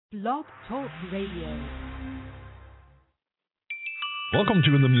Blog Talk Radio. Welcome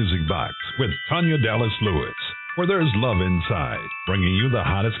to The Music Box with Tanya Dallas-Lewis, where there's love inside, bringing you the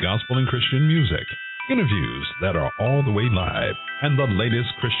hottest gospel and Christian music, interviews that are all the way live, and the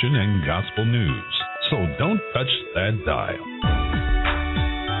latest Christian and gospel news. So don't touch that dial.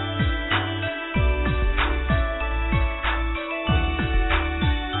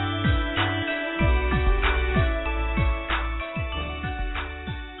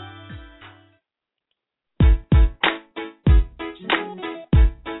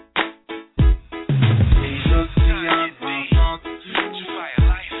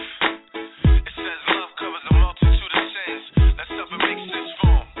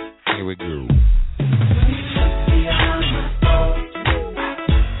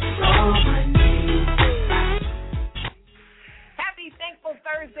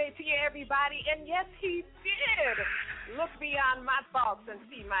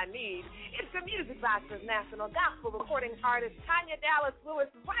 National gospel recording artist Tanya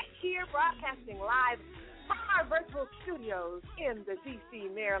Dallas-Lewis right here broadcasting live from our virtual studios in the D.C.,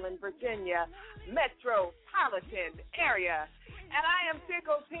 Maryland, Virginia metropolitan area. And I am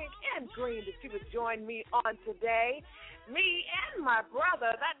tickled pink and green that you would join me on today. Me and my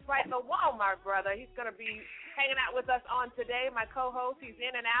brother, that's right, the Walmart brother. He's going to be hanging out with us on today. My co-host, he's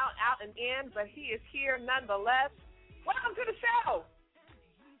in and out and in, but he is here nonetheless. Welcome to the show.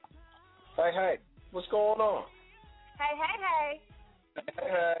 Hey. What's going on? Hey.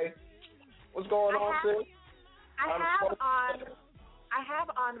 Hey. What's going on, sis? I have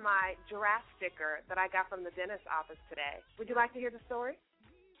on my giraffe sticker that I got from the dentist's office today. Would you like to hear the story?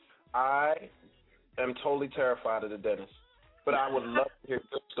 I am totally terrified of the dentist, but I would love to hear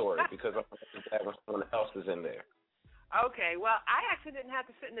your story because I'm glad when someone else is in there. Okay, well, I actually didn't have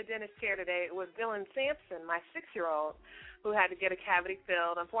to sit in the dentist chair today. It was Dylan Sampson, my 6-year-old, who had to get a cavity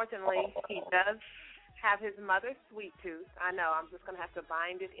filled. Unfortunately, he does have his mother's sweet tooth. I know, I'm just going to have to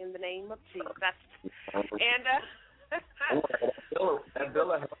bind it in the name of Jesus. And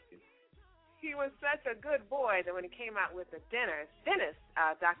he was such a good boy that when he came out with the dentist,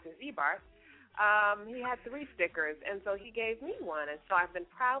 Dr. Zebart, he had 3 stickers, and so he gave me one. And so I've been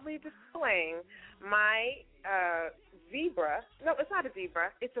proudly displaying my zebra. No, it's not a zebra.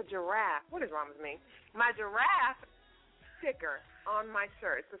 It's a giraffe. What is wrong with me? My giraffe sticker on my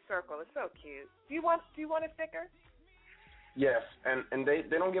shirt. It's a circle. It's so cute. Do you want a sticker? Yes, and they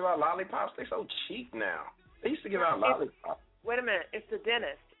don't give out lollipops. They're so cheap now. They used to give out lollipops. Wait a minute. It's the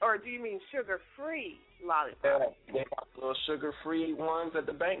dentist. Or do you mean sugar-free lollipops? Yeah, they got little sugar-free ones that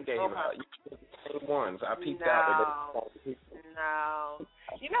the bank gave out. You get the same ones. I peeped out. No.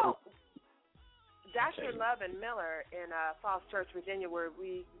 You know, Dr. Love and Miller in Falls Church, Virginia, where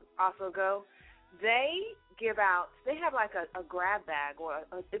we also go, they have like a grab bag, or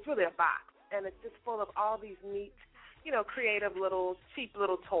it's really a box, and it's just full of all these neat, creative little, cheap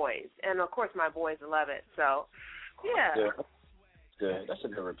little toys. And, of course, my boys love it. So, yeah. Good. That's a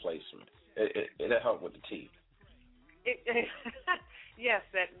good replacement. It'll help with the teeth. Yes,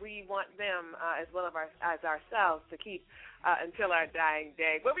 that we want them as well as ourselves to keep until our dying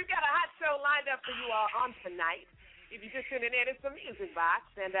day. But we've got a hot show lined up for you all on tonight. If you're just tuning in, it's the Music Box,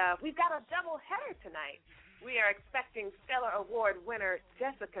 and we've got a double header tonight. We are expecting Stellar Award winner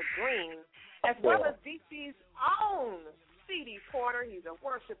Jessica Greene, as well as DC's own C.D. Porter. He's a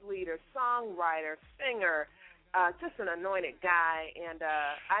worship leader, songwriter, singer, just an anointed guy, and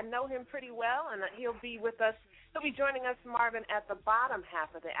I know him pretty well, and he'll be with us. He'll be joining us, Marvin, at the bottom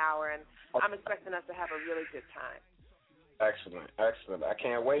half of the hour, and I'm expecting us to have a really good time. Excellent. I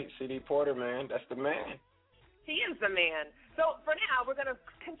can't wait. C.D. Porter, man, that's the man. He is the man. So for now, we're going to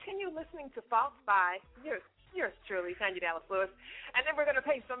continue listening to False by yours truly, Tanya Dallas-Lewis, and then we're going to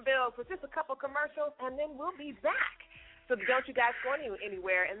pay some bills with just a couple commercials, and then we'll be back. So don't you guys go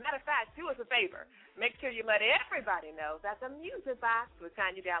anywhere. And matter of fact, do us a favor. Make sure you let everybody know that the Music Box with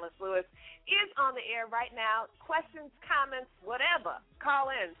Tanya Dallas-Lewis is on the air right now. Questions, comments, whatever.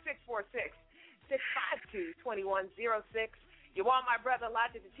 Call in 646-652-2106. Your Walmart brother,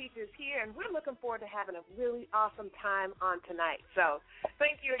 Logic the Teacher, is here, and we're looking forward to having a really awesome time on tonight. So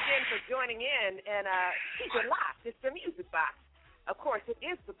thank you again for joining in, and keep it locked. It's the Music Box. Of course, it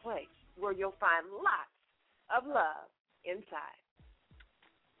is the place where you'll find lots of love inside.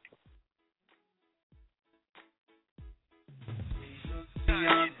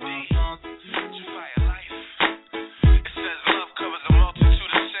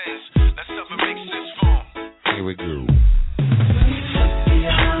 Here we go.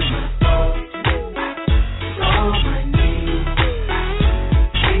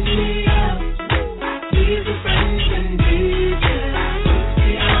 He's a friend and DJ.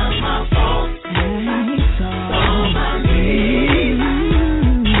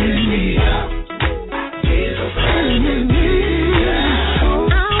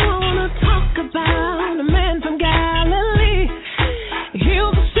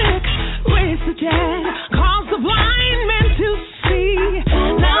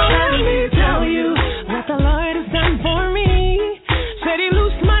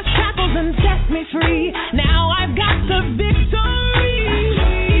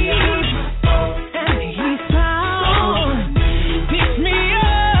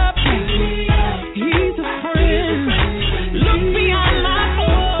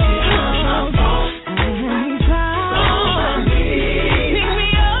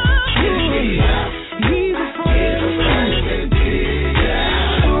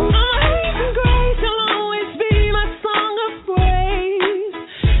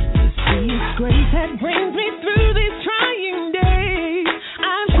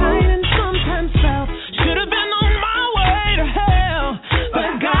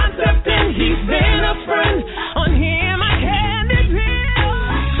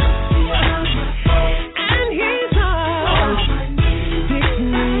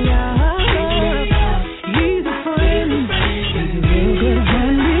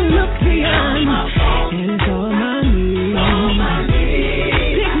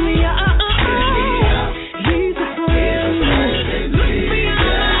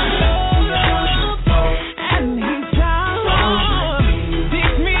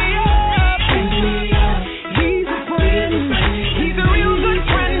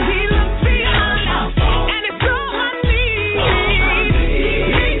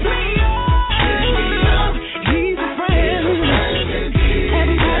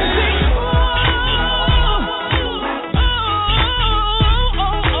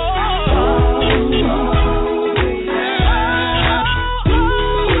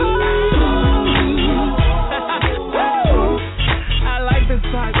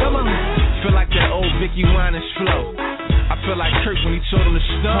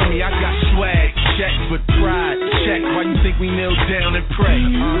 and pray.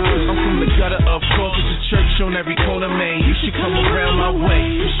 I'm from the gutter, of course, it's a church on every corner, man. You should come around my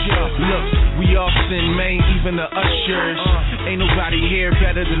way. Look, we all sin, man, even the ushers. Ain't nobody here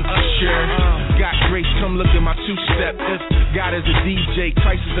better than Usher. Got grace, come look at my two-step. If God is a DJ,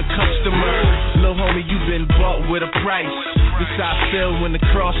 Christ is a customer. Lil' homie, you been bought with a price. This how I feel when the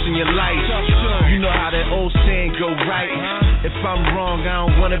cross in your life. You know how that old saying go, right? If I'm wrong, I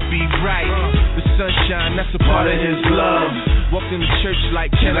don't wanna be right. The sunshine, that's a part of his love. Walk in the church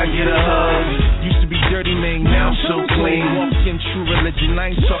like, can I get a hug? Used to be dirty, man, now I'm so clean. Walk in true religion, I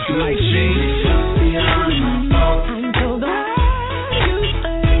ain't talking like jeans. I'm so glad you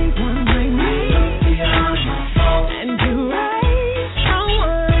saved one like me. And you raised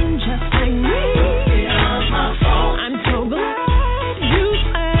someone just like me. I'm so glad you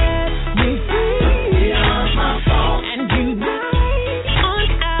set me free. And you died on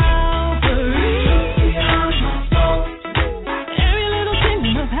Calvary. Every little thing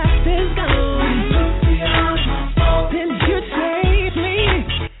in the past is gone. Then you saved me.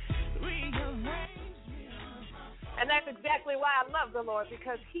 And that's exactly why I love the Lord,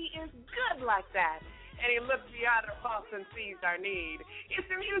 because he is good like that. And he looks beyond our faults and sees our need. It's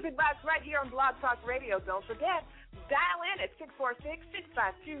the Music Box right here on Blog Talk Radio. Don't forget, dial in at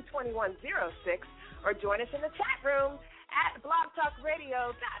 646-652-2106 or join us in the chat room at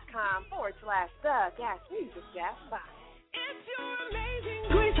blogtalkradio.com/the-gas-music-box. It's your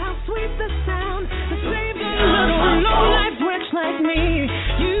amazing grace, how sweet the sound to save a little low-life wretch like me.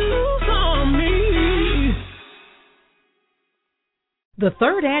 You saw me. The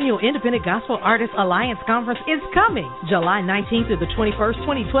third annual Independent Gospel Artists Alliance Conference is coming July 19th through the 21st,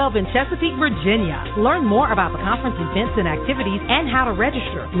 2012 in Chesapeake, Virginia. Learn more about the conference events and activities and how to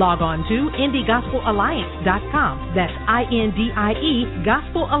register. Log on to IndieGospelAlliance.com. That's INDIE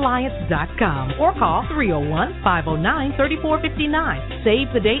GospelAlliance.com or call 301-509-3459.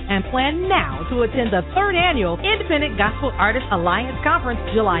 Save the date and plan now to attend the third annual Independent Gospel Artists Alliance Conference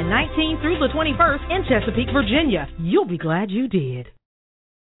July 19th through the 21st in Chesapeake, Virginia. You'll be glad you did.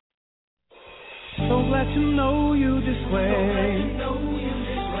 So glad to know you this way.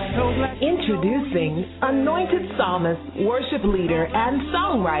 Introducing Anointed Psalmist, Worship Leader, and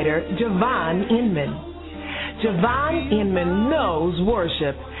Songwriter Javon Inman. Javon Inman knows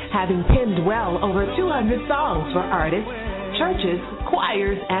worship, having penned well over 200 songs for artists, churches,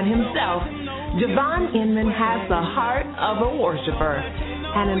 choirs, and himself. Javon Inman has the heart of a worshiper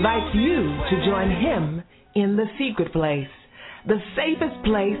and invites you to join him in the secret place, the safest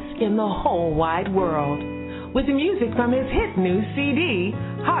place in the whole wide world, with music from his hit new CD,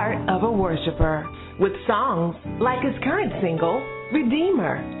 Heart of a Worshipper, with songs like his current single,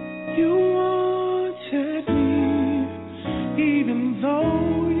 Redeemer. You wanted me, even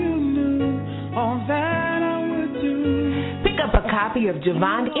though you knew all that I would do. Pick up a copy of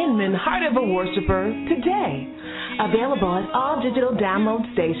Javon Inman, Heart of a Worshipper, today. Available at all digital download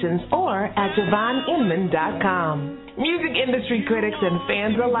stations or at JavonInman.com. Music industry critics and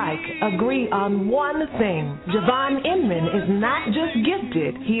fans alike agree on one thing. Javon Inman is not just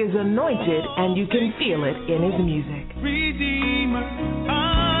gifted, he is anointed, and you can feel it in his music. Redeemer,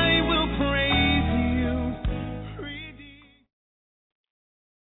 I will praise you.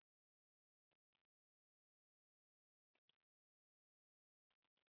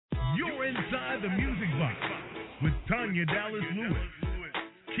 You're inside the Music Box with Tanya Dallas Lewis.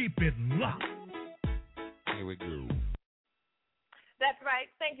 Keep it locked. Here we go. That's right.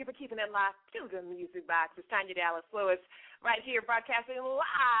 Thank you for keeping it locked to the Music Box. It's Tanya Dallas Lewis right here broadcasting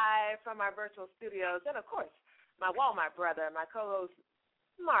live from our virtual studios. And, of course, my Walmart brother, my co-host,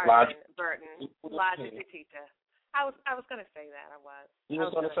 Marvin Burton, Logic Teacher. I was going to say that. I was. You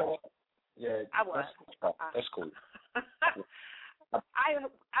was going to say that? Yeah. I was. That's cool.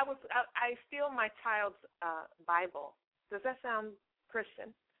 I steal my child's Bible. Does that sound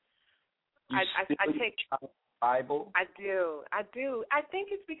Christian? I take Bible. I do. I think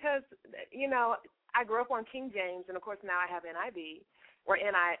it's because, I grew up on King James, and of course now I have NIV or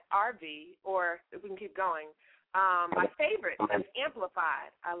NIRV, or we can keep going. My favorite is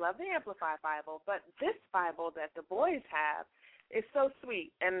Amplified. I love the Amplified Bible, but this Bible that the boys have is so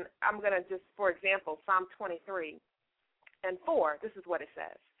sweet. And I'm going to just, for example, Psalm 23 and 4, this is what it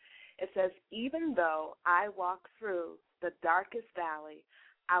says. It says, even though I walk through the darkest valley,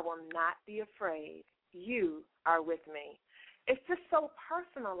 I will not be afraid. You are with me. It's just so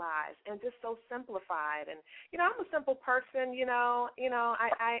personalized and just so simplified. And, I'm a simple person,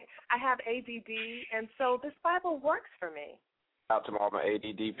 I have ADD, and so this Bible works for me. Out to all my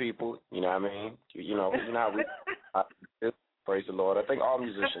ADD people, you know what I mean? Praise the Lord. I think all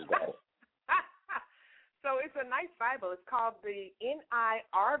musicians got it. So it's a nice Bible. It's called the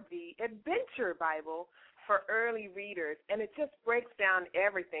NIRV Adventure Bible for early readers, and it just breaks down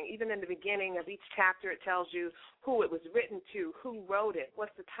everything. Even in the beginning of each chapter, it tells you who it was written to, who wrote it,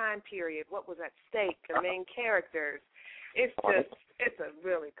 what's the time period, what was at stake, the main characters. It's a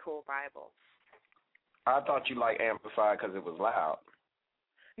really cool Bible. I thought you liked Amplified because it was loud.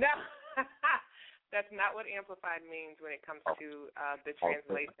 No, that's not what amplified means when it comes to the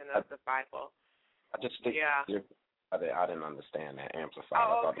translation of the Bible. I just think I didn't understand that amplified.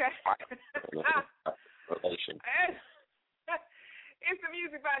 Oh, okay. Relation. It's the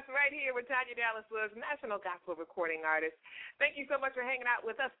Music Box right here with Tanya Dallas Lewis, national gospel recording artist. Thank you so much for hanging out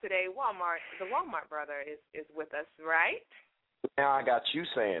with us today. The Walmart brother is with us, right? Now I got you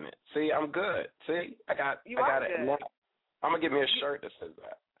saying it. See, I'm good. See, I got it. Now, I'm gonna get me a shirt that says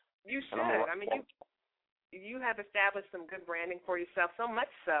that. You should. I mean, you have established some good branding for yourself, so much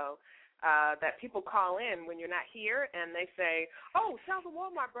so that people call in when you're not here and they say, "Oh, tell the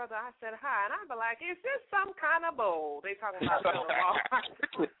Walmart brother I said hi," and I'm like, "Is this some kind of bowl?" They talking about the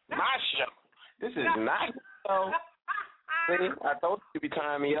Walmart. My show. This is not your show. See, I told you to be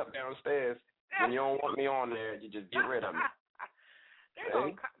tying me up downstairs. When you don't want me on there, you just get rid of me.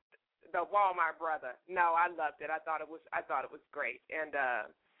 The Walmart brother. No, I loved it. I thought it was great, and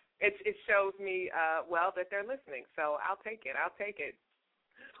it shows me that they're listening. So I'll take it.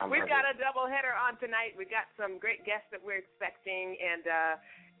 We've got a double header on tonight. We've got some great guests that we're expecting, and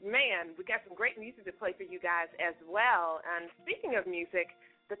we got some great music to play for you guys as well. And speaking of music,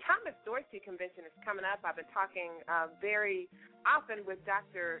 the Thomas Dorsey Convention is coming up. I've been talking very often with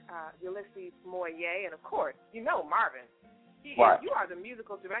Dr. Ulysses Moyer, and of course, you know Marvin. You are the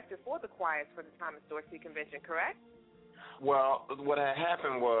musical director for the choirs for the Thomas Dorsey Convention, correct? Well, what had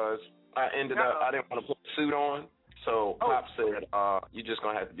happened was I ended up, I didn't want to put a suit on. So Pop said, you're just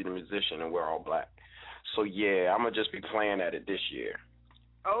going to have to be the musician and wear all black. So, yeah, I'm going to just be playing at it this year.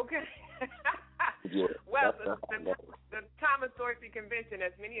 Okay. Yeah, well, the Thomas Dorsey Convention,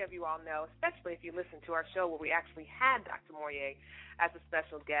 as many of you all know, especially if you listen to our show where we actually had Dr. Moyer as a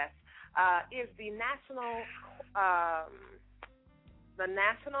special guest, is the national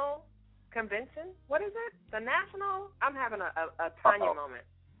convention. What is it? The national? I'm having a Tanya moment.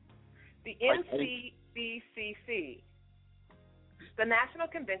 The NCBCC, the National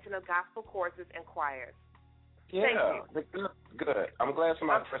Convention of Gospel Choruses and Choirs. Yeah, good. I'm glad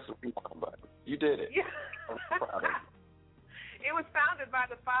somebody pressed the rewind button. You did it. Yeah. It was founded by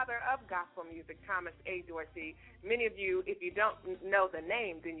the father of gospel music, Thomas A. Dorsey. Many of you, if you don't know the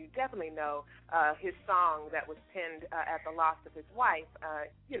name, then you definitely know his song that was penned at the loss of his wife.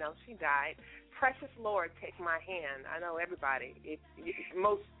 She died. Precious Lord, Take My Hand. I know everybody,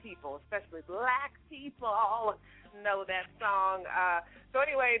 most people, especially black people, know that song. So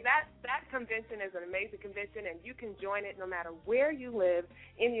anyway, that convention is an amazing convention, and you can join it no matter where you live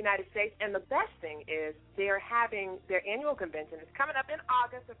in the United States. And the best thing is they're having their annual convention. It's coming up in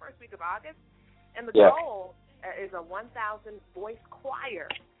August, the first week of August, and the goal is a 1,000-voice choir.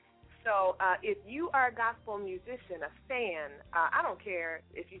 So if you are a gospel musician, a fan, I don't care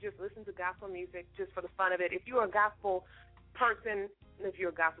if you just listen to gospel music just for the fun of it. If you are a gospel person, if you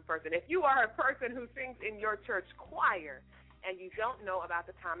are a person who sings in your church choir and you don't know about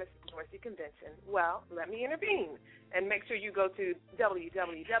the Thomas Dorsey Convention, well, let me intervene and make sure you go to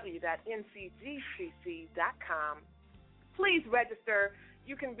www.ncgcc.com. Please register.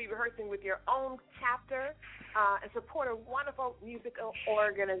 You can be rehearsing with your own chapter and support a wonderful musical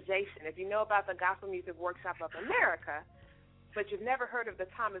organization. If you know about the Gospel Music Workshop of America, but you've never heard of the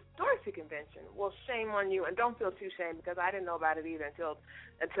Thomas Dorsey Convention, well, shame on you, and don't feel too ashamed because I didn't know about it either until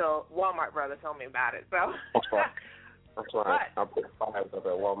Walmart brother told me about it. So that's right. I'll put flyers up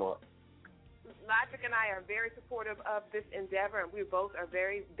at Walmart. Logic and I are very supportive of this endeavor, and we both are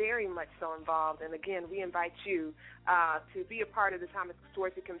very, very much so involved. And, again, we invite you to be a part of the Thomas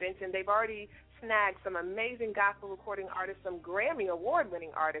Dorsey Convention. They've already snagged some amazing gospel recording artists, some Grammy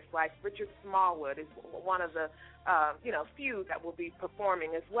award-winning artists like Richard Smallwood is one of the few that will be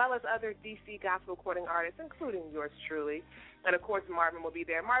performing, as well as other D.C. gospel recording artists, including yours truly. And, of course, Marvin will be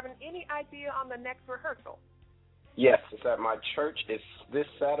there. Marvin, any idea on the next rehearsal? Yes, it's at my church. It's this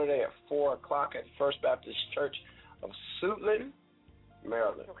Saturday at 4 o'clock at First Baptist Church of Suitland,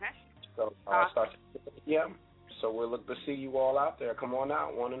 Maryland. Okay. So it starts at 6 p.m. So we'll look to see you all out there. Come on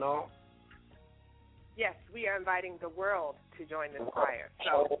out, one and all. Yes, we are inviting the world to join this choir.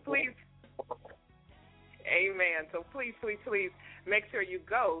 So please, amen. So please make sure you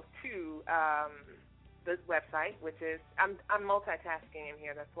go to this website, which is, I'm multitasking in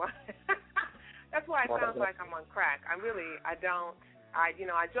here, that's why. That's why it sounds like I'm on crack. I don't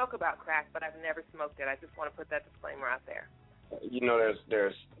I joke about crack, but I've never smoked it. I just want to put that disclaimer out there.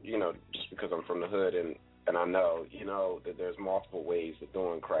 There's just because I'm from the hood and I know, that there's multiple ways of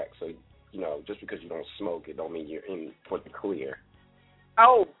doing crack. So, just because you don't smoke it don't mean you're in for the clear.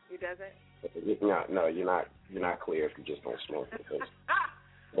 Oh, he doesn't? No, you're not clear if you just don't smoke it.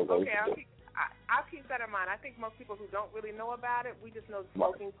 Okay, I'll keep that in mind. I think most people who don't really know about it, we just know the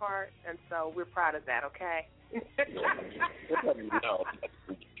smoking part, and so we're proud of that, okay? No,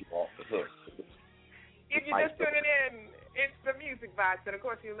 off the hook. If you're just tuning in, it's the Music Box, and of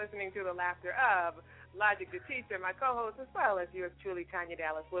course you're listening to the laughter of Logic the Teacher, my co-host, as well as yours truly, Tanya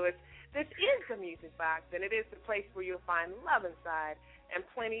Dallas Lewis. This is the Music Box, and it is the place where you'll find love inside and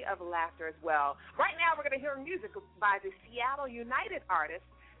plenty of laughter as well. Right now we're going to hear music by the Seattle United Artists.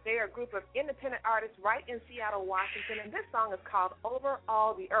 They are a group of independent artists right in Seattle, Washington, and this song is called Over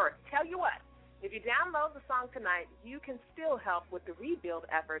All the Earth. Tell you what, if you download the song tonight, you can still help with the rebuilding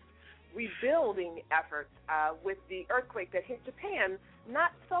efforts with the earthquake that hit Japan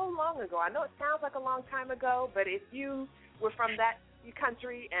not so long ago. I know it sounds like a long time ago, but if you were from that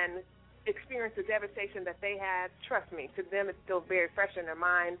country and experienced the devastation that they had, trust me, to them it's still very fresh in their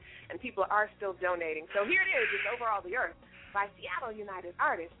mind, and people are still donating. So here it is, it's Over All the Earth by Seattle United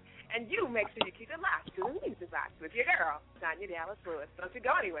Artists, and you make sure you keep it locked to the Music Box with your girl, Tanya Dallas Lewis. Don't you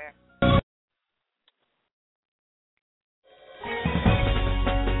go anywhere.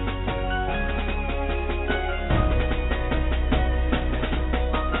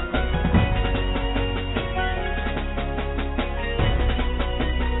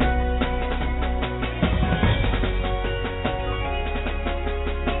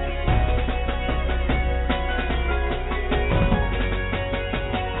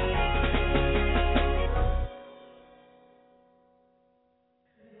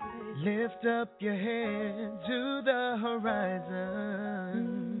 Lift up your head to the horizon.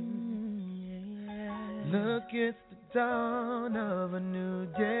 Look, it's the dawn of a new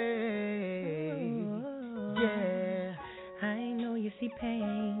day. Yeah, I know you see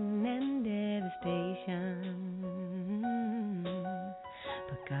pain and devastation,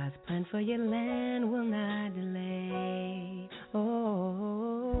 but God's plan for your land will not delay.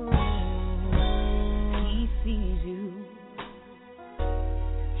 Oh, He sees you.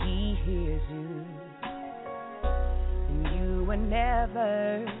 He hears you, and you are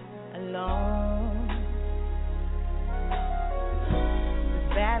never alone. The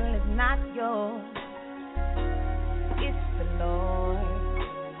battle is not yours, it's the Lord,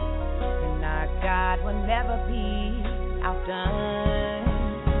 and our God will never be outdone.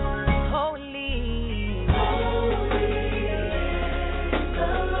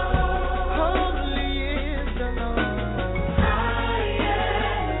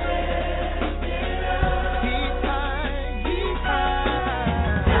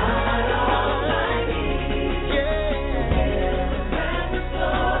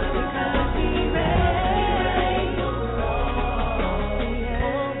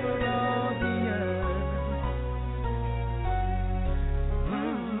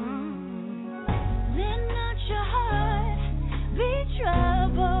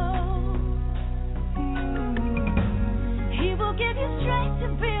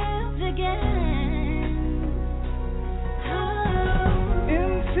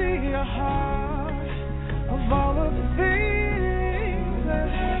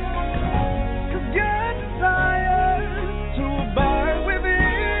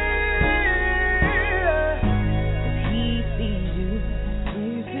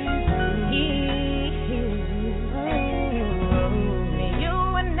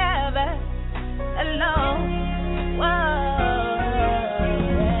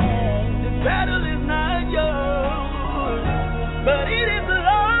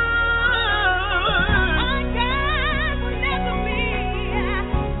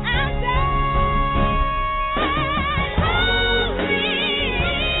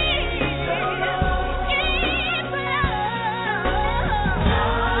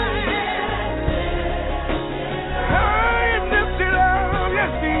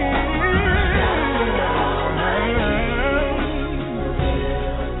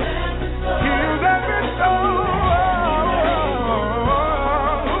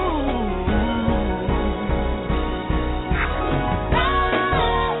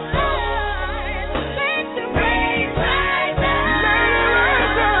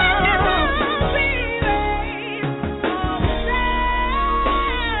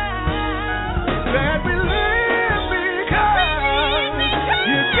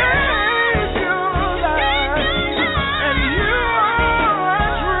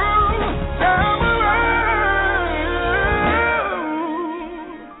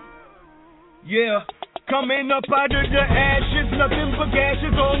 Getting up out of the ashes, nothing but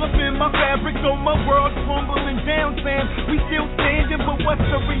gashes all up in my fabric. So my world's crumbling down, fam. We still standing, but what's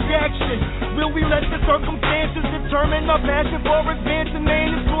the reaction? Will we let the circumstances determine our passion for advancing? Man,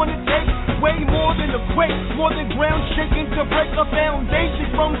 it's gonna take way more than a quake, more than ground shaking to break a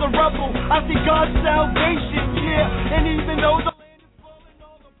foundation from the rubble. I see God's salvation, yeah. And even though the land is falling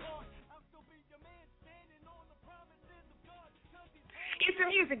all apart, I'll still be your man standing on the promises of God. It's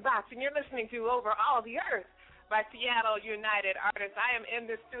the Music Box, and you're listening to Over All the Earth by Seattle United Artists. I am in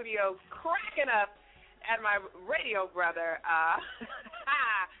the studio cracking up at my radio brother,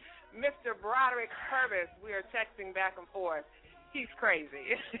 Mr. Broderick Purvis. We are texting back and forth. He's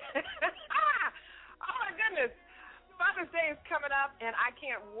crazy. Oh, my goodness. Father's Day is coming up, and I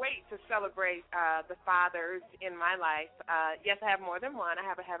can't wait to celebrate the fathers in my life. Yes, I have more than one. I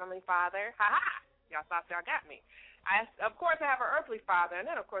have a heavenly father. Ha-ha. Y'all thought y'all got me. Of course, I have an earthly father, and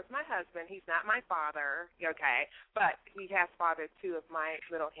then, of course, my husband. He's not my father, okay, but he has fathered two of my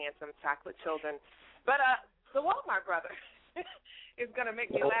little handsome chocolate children. But the Walmart brother is going to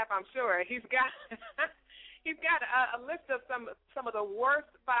make me laugh, I'm sure. He's got a list of some of the worst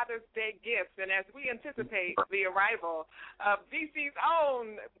Father's Day gifts, and as we anticipate the arrival of DC's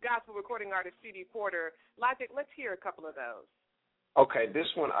own gospel recording artist, C.D. Porter, Logic, let's hear a couple of those. Okay, this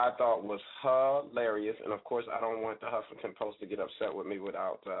one I thought was hilarious, and of course I don't want the Huffington Post to get upset with me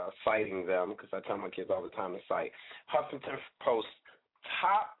without citing them, because I tell my kids all the time to cite. Huffington Post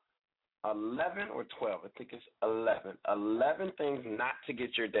top 11 or 12, I think it's 11 things not to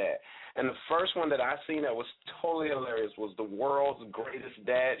get your dad. And the first one that I seen that was totally hilarious was the world's greatest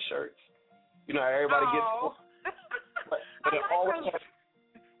dad shirts. You know, everybody gets but it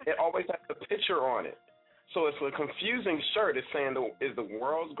always has the picture on it. So it's a confusing shirt. It's saying, is the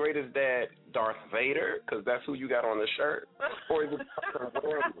world's greatest dad Darth Vader, because that's who you got on the shirt? Or is it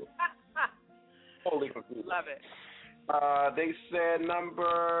totally confusing. Love it. They said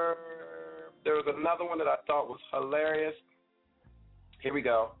there was another one that I thought was hilarious. Here we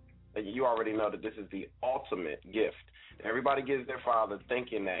go. You already know that this is the ultimate gift. Everybody gives their father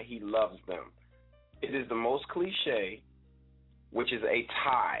thinking that he loves them. It is the most cliche, which is a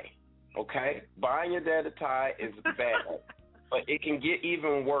tie. Okay? Buying your dad a tie is bad, but it can get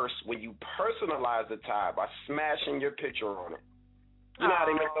even worse when you personalize the tie by smashing your picture on it. You know how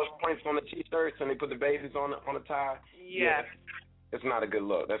they make those points on the T-shirts and they put the babies on the tie? Yes. Yeah. It's not a good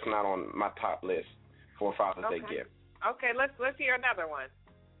look. That's not on my top list for a Father's Day gift. Okay, let's hear another one.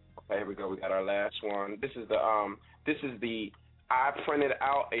 Okay, here we go. We got our last one. This is the I printed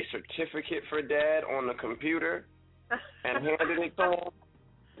out a certificate for Dad on the computer and handed it to him.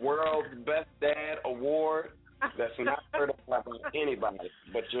 World's Best Dad Award. That's not certified by anybody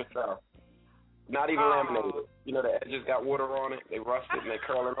but yourself. Not even laminated. You know, the edges got water on it. They rusted and they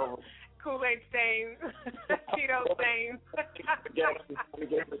curling over. Kool-Aid stains, Cheeto stains.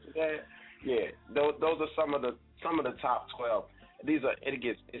 Yeah, those are some of the top 12.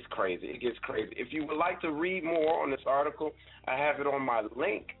 It's crazy. It gets crazy. If you would like to read more on this article, I have it on my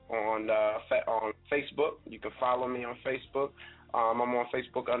link on Facebook. You can follow me on Facebook. I'm on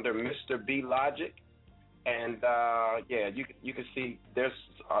Facebook under Mr. B Logic, and you can see there's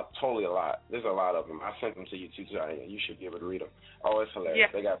totally a lot. There's a lot of them. I sent them to you too, Tanya. You should be able to read them. Oh, it's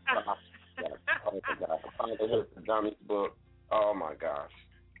hilarious. Yeah. They got Johnny's book. Oh my gosh,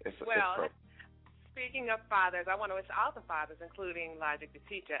 it's crazy. Speaking of fathers, I want to wish all the fathers, including Logic the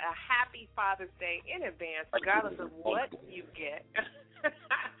Teacher, a happy Father's Day in advance, regardless of what you get.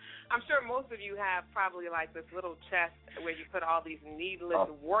 I'm sure most of you have probably like this little chest where you put all these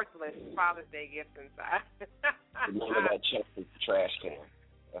needless, worthless Father's Day gifts inside. Remember that chest is the trash can.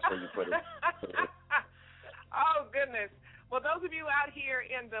 That's where you put it. Oh, goodness. Well, those of you out here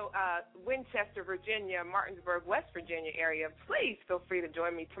in the Winchester, Virginia, Martinsburg, West Virginia area, please feel free to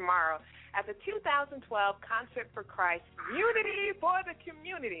join me tomorrow at the 2012 Concert for Christ, Unity for the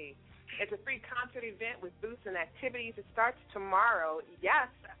Community. It's a free concert event with booths and activities. It starts tomorrow, yes,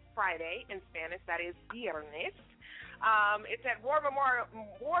 Friday in Spanish, that is viernes. It's at War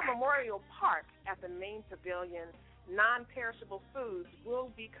Memorial Park at the main pavilion. Non-perishable foods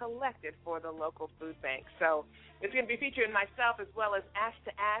will be collected for the local food bank. So it's going to be featuring myself as well as Ash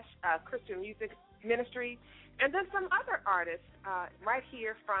to Ash, Christian Music Ministry, and then some other artists right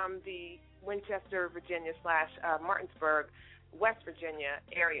here from the Winchester, Virginia / Martinsburg, West Virginia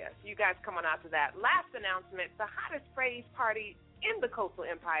area. So you guys come on out to that. Last announcement, the hottest praise party in the Coastal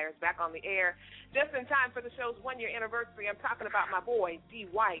Empire is back on the air just in time for the show's 1-year anniversary. I'm talking about my boy, D.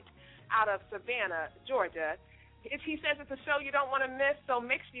 White, out of Savannah, Georgia. He says it's a show you don't want to miss, so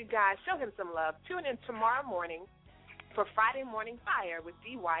make sure you guys show him some love. Tune in tomorrow morning for Friday Morning Fire with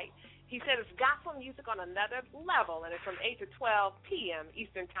D. White. He said it's gospel music on another level, and it's from 8 to 12 p.m.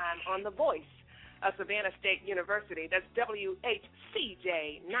 Eastern Time on The Voice of Savannah State University. That's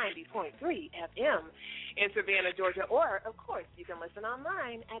WHCJ 90.3 FM in Savannah, Georgia. Or, of course, you can listen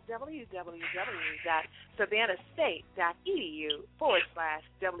online at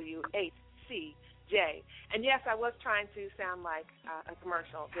www.savannahstate.edu/WHCJ. And, yes, I was trying to sound like a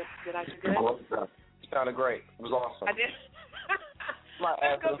commercial. Did I do good? You sounded great. It was awesome. I did.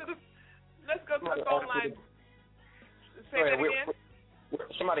 Let's go to the phone line. Say that again.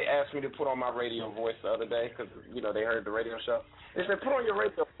 Somebody asked me to put on my radio voice the other day because, they heard the radio show. They said, put on your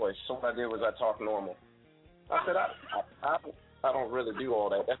radio voice. So what I did was I talked normal. I said, I don't really do all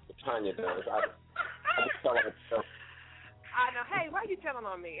that. That's what Tanya does. I just tell her stuff. I know. Hey, why are you telling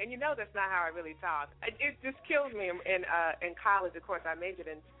on me? And that's not how I really talk. It just kills me. In college, of course, I majored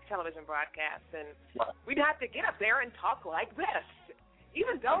in television broadcasts, and we'd have to get up there and talk like this,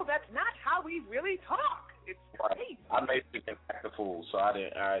 even though that's not how we really talk. It's crazy. I made you act the fool, so I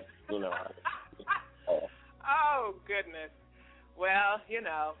didn't. Oh goodness. Well,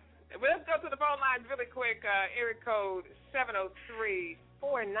 let's go to the phone lines really quick. Area code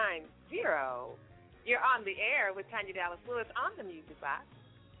 703-490. You're on the air with Tanya Dallas Lewis on the Music Box.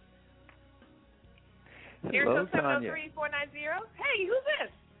 Hello, Tanya. 703-490. Hey, who's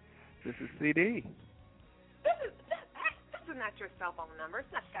this? This is CD. This is not your cell phone number.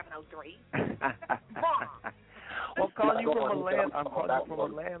 It's not 703. Well, I'm calling you from a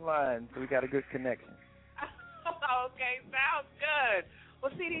landline, so we got a good connection. Okay, sounds good.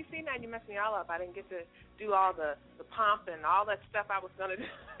 Well, CDC, now you messed me all up. I didn't get to do all the pump and all that stuff I was going to do.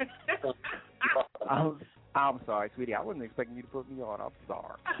 I'm sorry, sweetie. I wasn't expecting you to put me on. I'm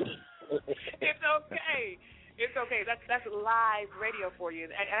sorry. It's okay. It's okay. That's live radio for you.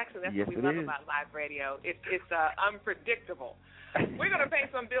 And actually, that's what we love about live radio. It's unpredictable. We're going to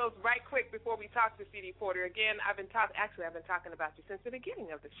pay some bills right quick before we talk to CD Porter. Again, I've been talking about you since the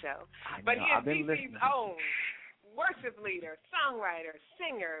beginning of the show. But he is DC's own worship leader, songwriter,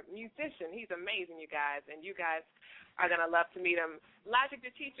 singer, musician. He's amazing, you guys, and you guys are going to love to meet him. Logic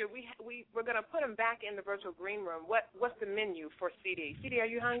the Teacher, we're going to put him back in the virtual green room. What's the menu for CD? CD,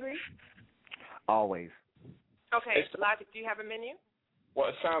 are you hungry? Always. Okay, Logic, do you have a menu? Well,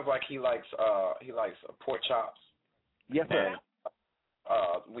 it sounds like he likes pork chops. Yes, sir. And,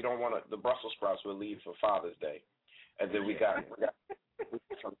 we don't want the Brussels sprouts. We'll leave for Father's Day, and then we got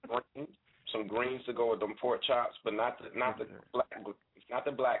some greens to go with them pork chops, but not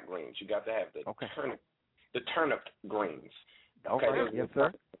the black greens. You got to have the turnip greens. Okay. Yes,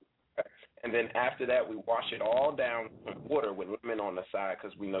 sir. And then after that, we wash it all down with water with lemon on the side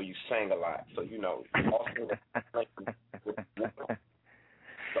because we know you sang a lot. So,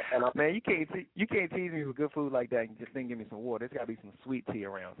 Man, you can't tease me with good food like that and just then give me some water. There's got to be some sweet tea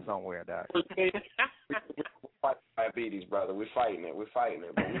around somewhere, Doc. We fight diabetes, brother. We're fighting it.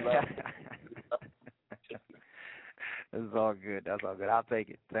 But we love it. That's all good. I'll take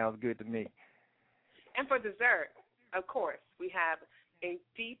it. Sounds good to me. And for dessert, of course, we have a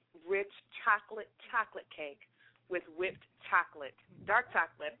deep, rich chocolate cake with whipped chocolate, dark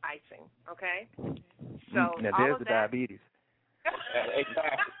chocolate icing, okay? So now all there's of the that, diabetes.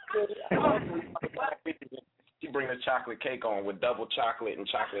 Exactly. She bring a chocolate cake on with double chocolate and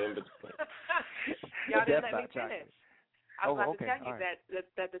chocolate in between. Y'all didn't let me finish. I was about to tell you right.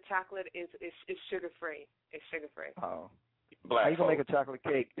 that the chocolate is sugar-free. It's sugar-free. Oh. Black How you going to make a chocolate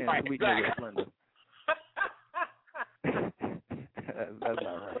cake and sweeten it with Splenda? That's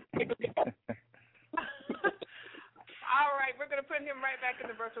not right. All right, we're going to put him right back in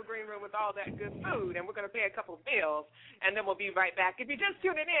the virtual green room with all that good food, and we're going to pay a couple of bills, and then we'll be right back. If you're just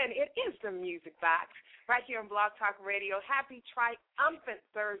tuning in, it is the Music Box right here on Blog Talk Radio. Happy triumphant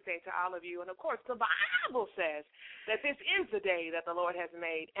Thursday to all of you. And, of course, the Bible says that this is the day that the Lord has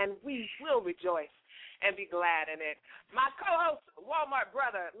made, and we will rejoice and be glad in it. My co-host, Walmart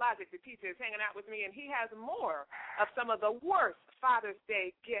brother, Logic the Teacher, is hanging out with me, and he has more of some of the worst Father's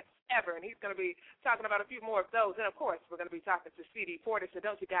Day gifts ever, and he's going to be talking about a few more of those. And, of course, we're going to be talking to CD Porter, so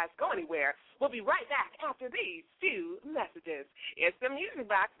don't you guys go anywhere. We'll be right back after these few messages. It's the Music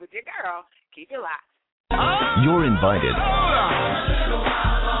Box with your girl. Keep it locked. You're invited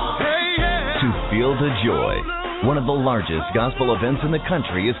to Feel the Joy. One of the largest gospel events in the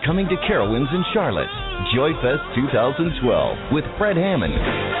country is coming to Carowinds in Charlotte. Joy Fest 2012 with Fred Hammond.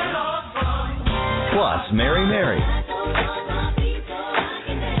 Plus Mary Mary.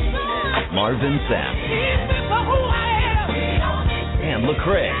 Marvin Sapp. And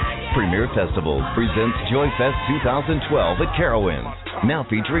Lecrae. Premier Festivals presents Joy Fest 2012 at Carowinds. Now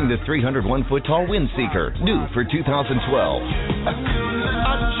featuring the 301-foot tall Windseeker, new for 2012.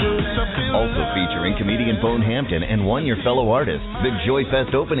 Also featuring comedian Bone Hampton and one your fellow artist, the Joy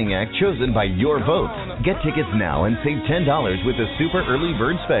Fest opening act chosen by your votes. Get tickets now and save $10 with the Super Early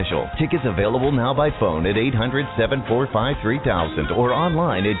Bird Special. Tickets available now by phone at 800-745-3000 or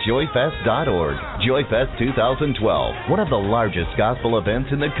online at joyfest.org. Joy Fest 2012, one of the largest gospel events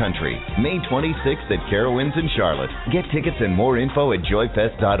in the country. May 26th at Carowinds in Charlotte. Get tickets and more info at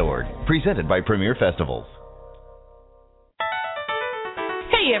joyfest.org. Presented by Premier Festivals.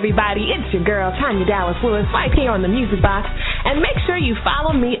 Hey everybody, it's your girl Tanya Dallas Lewis right here on the Music Box, and make sure you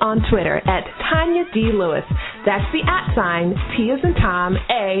follow me on Twitter at Tanya D. Lewis. That's the @ T as in Tom,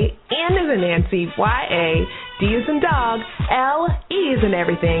 A, N as in Nancy, Y-A, D as in dog, L, E as in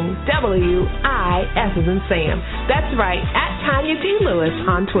everything, W, I, S as in Sam. That's right, at Tanya D. Lewis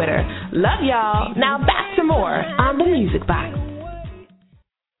on Twitter. Love y'all. Now back to more on the Music Box.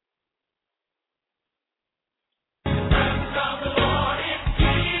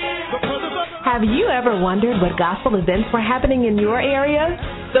 Have you ever wondered what gospel events were happening in your area?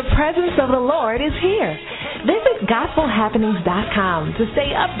 The presence of the Lord is here. Visit gospelhappenings.com to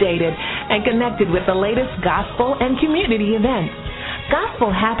stay updated and connected with the latest gospel and community events.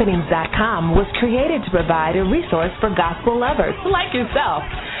 Gospelhappenings.com was created to provide a resource for gospel lovers like yourself.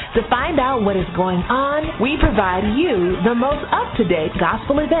 To find out what is going on, we provide you the most up-to-date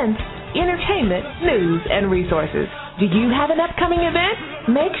gospel events, entertainment, news, and resources. Do you have an upcoming event?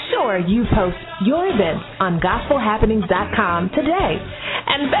 Make sure you post your events on gospelhappenings.com today.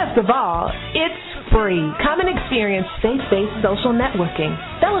 And best of all, it's free. Come and experience faith-based social networking,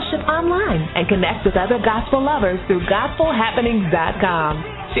 fellowship online, and connect with other gospel lovers through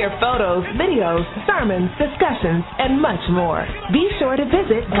gospelhappenings.com. Share photos, videos, sermons, discussions, and much more. Be sure to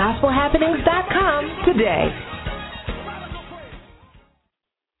visit gospelhappenings.com today.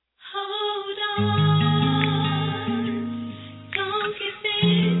 Hold on. Don't give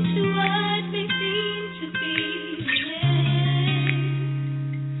in to what may seem to be the end.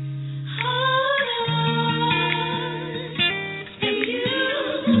 Hold on. And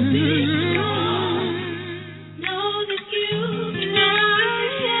you'll be strong. Know that you belong to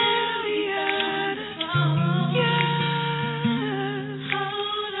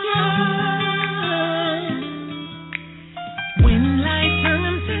Hold on. When life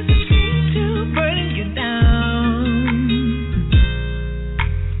comes and seems to bring you down,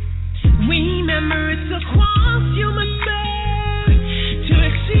 remember it's a cross you must bear to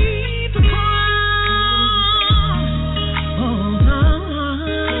exceed the cross. Hold on,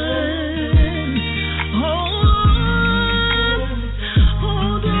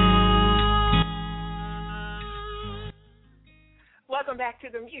 hold on. Welcome back to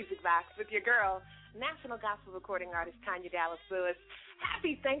the Music Box with your girl, national gospel recording artist Tanya Dallas Lewis.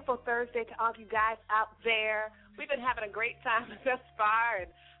 Happy Thankful Thursday to all you guys out there. We've been having a great time thus far, and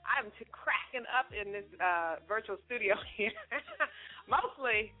I'm cracking up in this virtual studio here.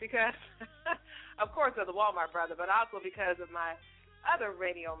 Mostly because, of course, of the Walmart brother, but also because of my other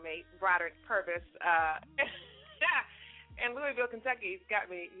radio mate, Broderick Purvis. In Louisville, Kentucky, he's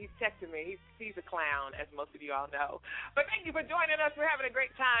texting me. He's a clown, as most of you all know. But thank you for joining us. We're having a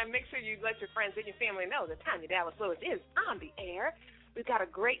great time. Make sure you let your friends and your family know that Tanya Dallas Lewis is on the air. We've got a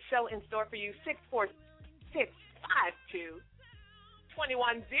great show in store for you.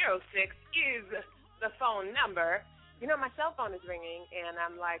 646-522-2106 is the phone number. You know, my cell phone is ringing, and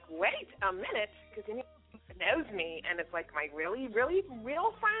I'm like, wait a minute, because anyone knows me, and it's like my really, really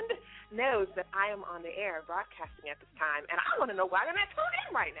real friend knows that I am on the air broadcasting at this time, and I want to know why they're not tuning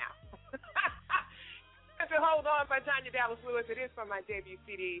in right now. So Hold On by Tanya Dallas Lewis. It is from my debut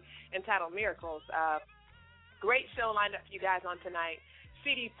CD entitled Miracles. Great show lined up for you guys on tonight.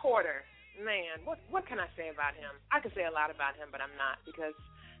 C.D. Porter, man, what can I say about him? I could say a lot about him, but I'm not, because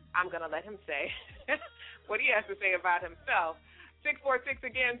I'm going to let him say what he has to say about himself. 646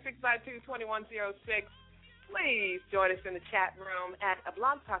 again, 652-2106. Please join us in the chat room at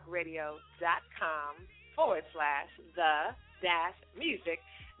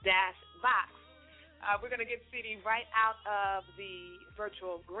blogtalkradio.com/the-music-box. We're going to get CD right out of the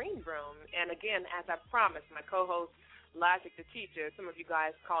virtual Greene room. And again, as I promised, my co-host, Logic the Teacher, some of you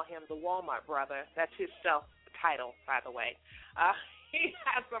guys call him the Walmart brother. That's his self-title, by the way. He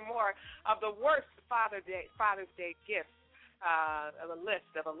has some more of the worst Father's Day gifts. A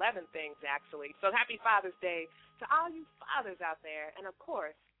list of 11 things, actually. So happy Father's Day to all you fathers out there. And, of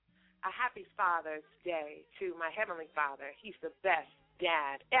course, a happy Father's Day to my Heavenly Father. He's the best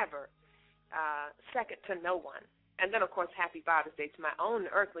dad ever, second to no one. And then, of course, happy Father's Day to my own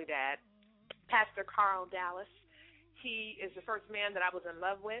earthly dad, Pastor Carl Dallas. He is the first man that I was in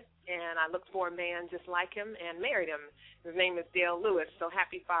love with, and I looked for a man just like him and married him. His name is Dale Lewis, so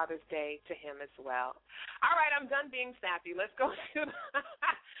happy Father's Day to him as well. All right, I'm done being snappy. Let's go to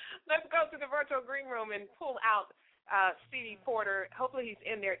the virtual green room and pull out C.D. Porter. Hopefully he's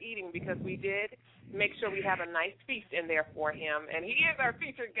in there eating, because we did make sure we have a nice feast in there for him, and he is our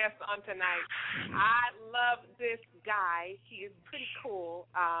featured guest on tonight. I love this guy. He is pretty cool.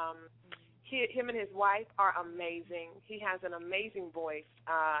 Him and his wife are amazing. He has an amazing voice,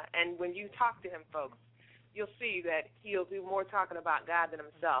 and when you talk to him, folks, you'll see that he'll do more talking about God than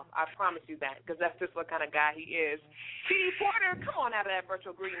himself. I promise you that, because that's just what kind of guy he is. C.D. Porter, come on out of that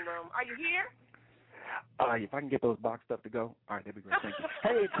virtual green room. Are you here? If I can get those boxed up to go. All right, that'd be great. Thank you.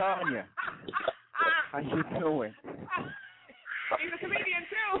 Hey, Tanya. How you doing? He's a comedian,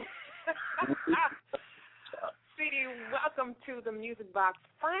 too. C.D., welcome to the Music Box,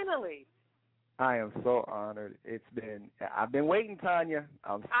 finally. I am so honored. I've been waiting, Tanya.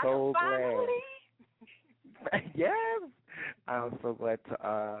 I'm so glad. Yes. I'm so glad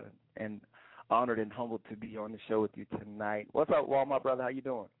to, and honored and humbled to be on the show with you tonight. What's up, Walmart brother? How you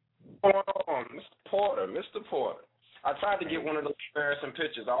doing? What's going on, Mr. Porter? I tried to get one of those embarrassing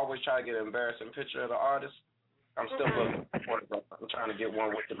pictures. I always try to get an embarrassing picture of the artist. I'm still looking for it. I'm trying to get one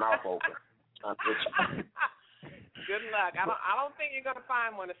with the mouth open. Good luck. I don't think you're gonna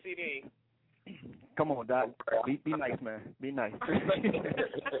find one, a CD. Come on, Doc. Be nice, man. Be nice.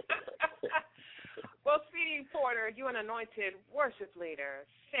 Well, C.D. Porter, you're an anointed worship leader,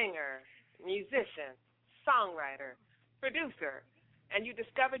 singer, musician, songwriter, producer, and you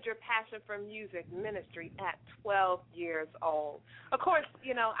discovered your passion for music ministry at 12 years old. Of course,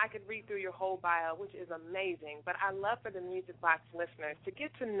 you know, I could read through your whole bio, which is amazing, but I love for the Music Box listeners to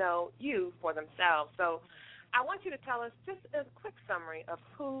get to know you for themselves. So I want you to tell us just a quick summary of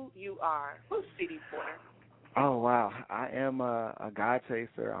who you are. Who's C.D. Porter? Oh, wow. I am a God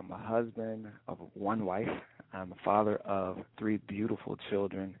chaser. I'm a husband of one wife. I'm a father of 3 beautiful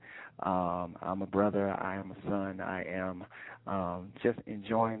children. I'm a brother. I am a son. I am just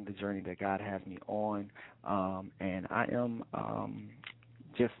enjoying the journey that God has me on. And I am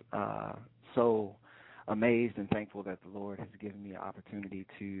just so amazed and thankful that the Lord has given me an opportunity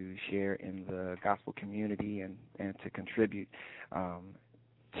to share in the gospel community and to contribute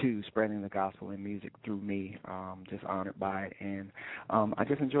to spreading the gospel in music through me. Just honored by it. And I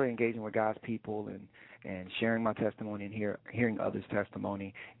just enjoy engaging with God's people and sharing my testimony and hearing others'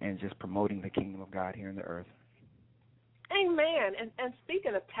 testimony and just promoting the kingdom of God here in the earth. Amen. And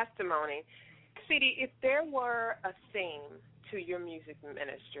speaking of testimony, C.D., if there were a theme to your music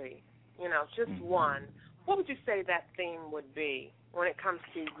ministry, you know, just one, what would you say that theme would be when it comes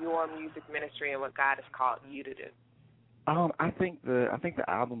to your music ministry and what God has called you to do? I think the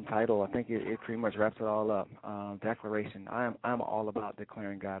album title, I think it pretty much wraps it all up. Declaration. I'm all about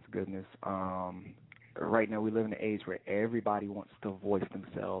declaring God's goodness. Right now we live in an age where everybody wants to voice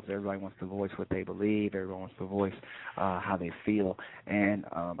themselves. Everybody wants to voice what they believe. Everyone wants to voice how they feel. And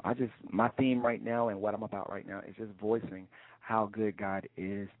my theme right now and what I'm about right now is just voicing how good God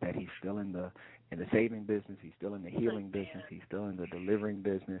is, that he's still in the saving business, he's still in the healing business, he's still in the delivering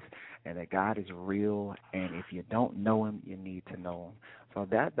business, and that God is real, and if you don't know him, you need to know him. So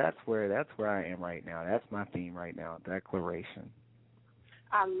that's where I am right now. That's my theme right now, declaration.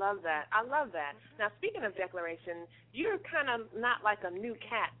 I love that. Now, speaking of declaration, you're kind of not like a new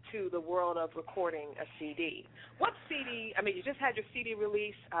cat to the world of recording a CD. What CD? I mean, you just had your CD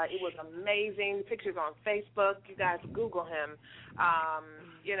release. It was amazing. Pictures on Facebook. You guys Google him.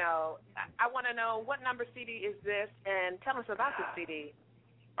 You know, I want to know what number CD is this, and tell us about the CD.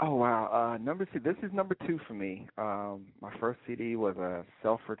 Oh, wow. This is number 2 for me. My first CD was a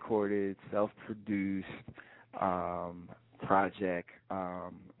self-recorded, self-produced project,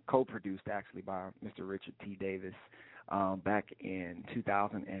 co-produced actually by Mr. Richard T. Davis back in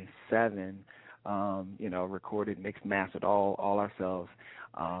 2007. Recorded, mixed, mastered all ourselves,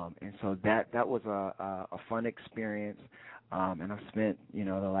 and so that was a fun experience. And I've spent the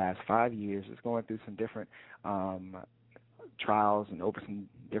last 5 years just going through some different trials and over some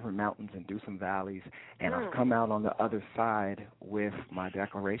different mountains and through some valleys, and I've come out on the other side with my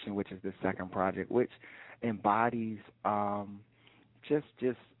declaration, which is the second project, which embodies just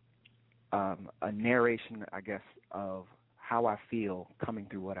a narration, I guess, of how I feel coming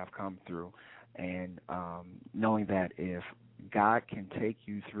through what I've come through, and knowing that if God can take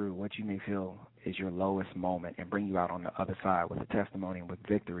you through what you may feel is your lowest moment and bring you out on the other side with a testimony and with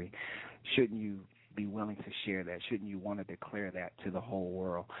victory, shouldn't you be willing to share that? Shouldn't you want to declare that to the whole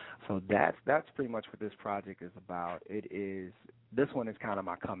world? So that's pretty much what this project is about. This one is kind of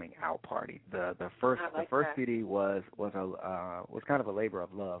my coming out party. The first CD was kind of a labor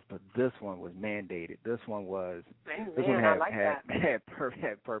of love, but this one was mandated. This one had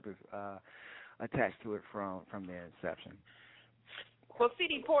purpose attached to it from the inception. Well,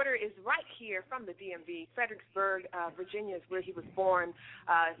 C.D. Porter is right here from the DMV. Fredericksburg, Virginia is where he was born.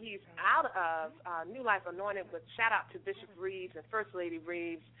 He's out of New Life Anointed with shout out to Bishop Reeves and First Lady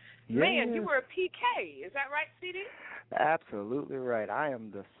Reeves. Yes. Man, you were a PK. Is that right, C.D.? Absolutely right. I am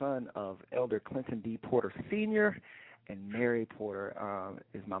the son of Elder Clinton D. Porter Sr., and Mary Porter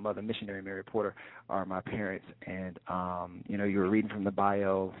is my mother. Missionary Mary Porter are my parents. And, you were reading from the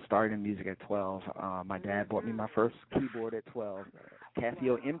bio, started in music at 12. My dad bought me my first keyboard at 12,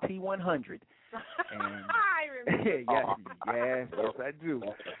 Casio MT100. And I remember. Yes, I do.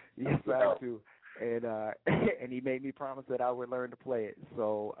 Yes, I do. And he made me promise that I would learn to play it.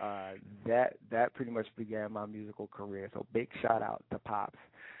 So that pretty much began my musical career. So big shout out to Pops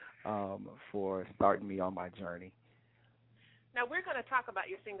for starting me on my journey. Now, we're going to talk about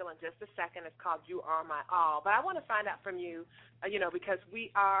your single in just a second. It's called You Are My All. But I want to find out from you, because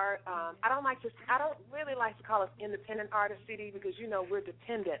we are, I don't really like to call us independent artists, CD, because, we're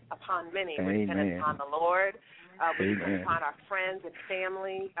dependent upon many. Amen. We're dependent upon the Lord. We're dependent Amen. upon our friends and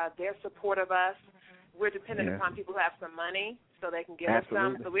family, their support of us. We're dependent upon people who have some money so they can give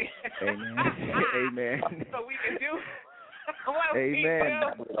Absolutely. us some. So Amen. Amen. So we can do Amen.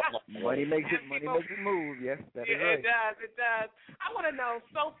 Money makes it move. Yes, that is right. It does. I want to know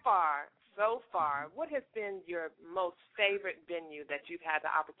so far, what has been your most favorite venue that you've had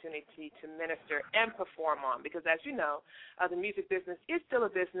the opportunity to minister and perform on? Because as you know, the music business is still a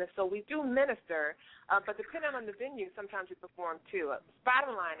business, so we do minister, but depending on the venue, sometimes we perform too.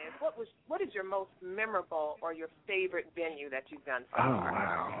 Bottom line is, what is your most memorable or your favorite venue that you've done so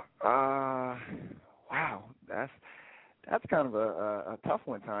far? Wow. That's kind of a tough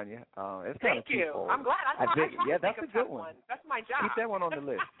one, Tanya. It's kind Thank you. Twofold. I'm glad. That's a good one. That's my job. Keep that one on the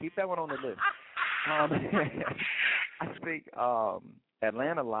list. I think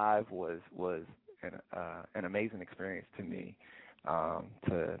Atlanta Live was an amazing experience to me,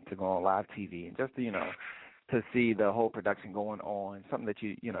 to go on live TV and just to see the whole production going on. Something that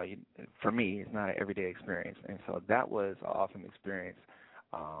you for me, it's not an everyday experience, and so that was an awesome experience.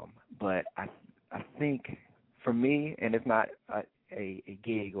 But I think, for me, and it's not a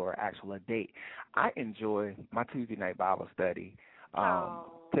gig or actual date, I enjoy my Tuesday night Bible study.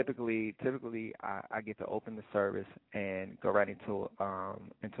 Typically, I get to open the service and go right into a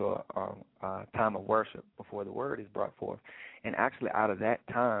time of worship before the word is brought forth. And actually, out of that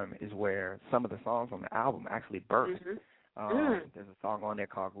time is where some of the songs on the album actually birthed. There's a song on there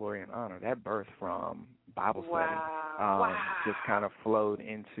called Glory and Honor. That birthed from Bible study. Wow. Just kind of flowed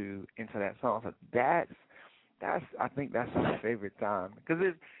into that song. So I think that's my favorite time, because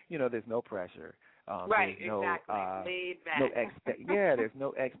there's no pressure. Right, exactly. Laid back. There's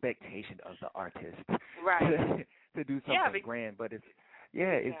no expectation of the artist to do something grand, but it's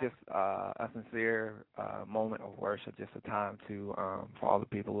just a sincere moment of worship, just a time to for all the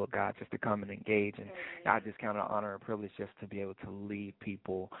people of God just to come and engage, and I just count it an honor and privilege just to be able to lead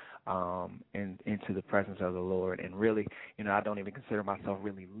people into the presence of the Lord. And really, I don't even consider myself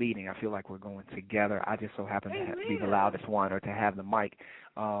really leading. I feel like we're going together. I just so happen to be the loudest one, or to have the mic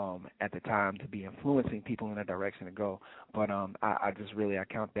at the time to be influencing people in a direction to go. But I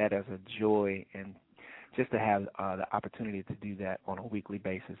count that as a joy, and just to have the opportunity to do that on a weekly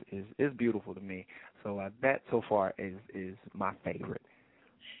basis is beautiful to me. So that so far is my favorite.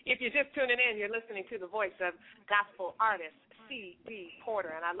 If you're just tuning in, you're listening to the voice of gospel artist C.D.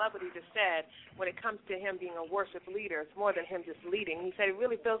 Porter, and I love what he just said when it comes to him being a worship leader. It's more than him just leading. He said it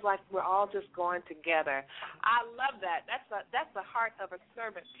really feels like we're all just going together. I love that. That's the heart of a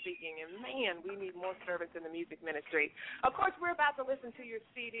servant speaking, and, man, we need more servants in the music ministry. Of course, we're about to listen to your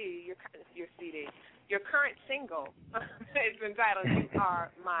current single. It's entitled You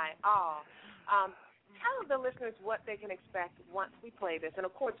Are My All. Tell the listeners what they can expect once we play this. And,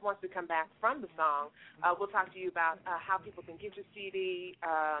 of course, once we come back from the song, we'll talk to you about how people can get your CD,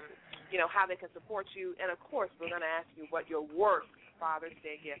 how they can support you. And, of course, we're going to ask you what your worst Father's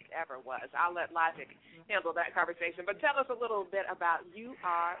Day gift ever was. I'll let Logic handle that conversation. But tell us a little bit about You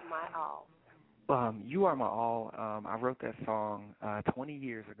Are My All. You Are My All. I wrote that song 20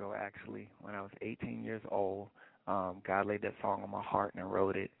 years ago, actually, when I was 18 years old. God laid that song on my heart, and I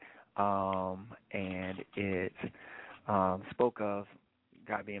wrote it. And it spoke of,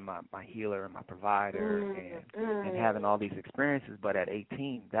 God being my healer and my provider and having all these experiences. But at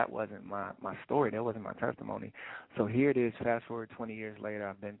 18, that wasn't my story. That wasn't my testimony. So here it is, fast forward 20 years later,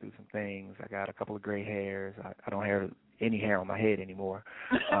 I've been through some things. I got a couple of gray hairs. I don't have any hair on my head anymore.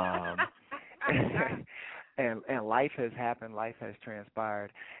 And life has happened. Life has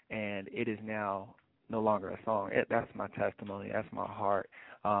transpired. And it is now no longer a song. That's my testimony. That's my heart.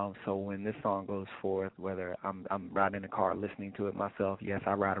 So when this song goes forth, whether I'm riding in the car listening to it myself, yes,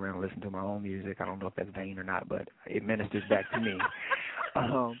 I ride around and listen to my own music. I don't know if that's vain or not, but it ministers back to me. I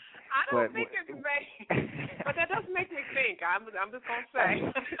don't think it's vain, but that does make me think. I'm just gonna say.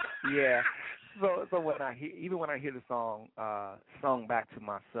 Yeah. So when when I hear the song sung back to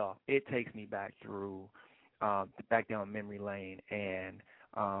myself, it takes me back through back down memory lane, and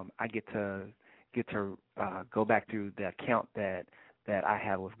I get to go back to the account that I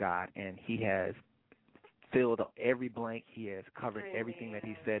have with God, and He has filled every blank. He has covered everything that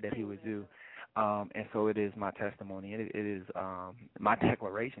He said that He would do, and so it is my testimony. It is my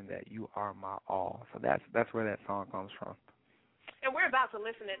declaration that you are my all. So that's where that song comes from. And we're about to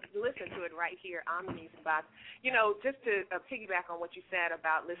listen to it right here on the Music Box. You know, just to piggyback on what you said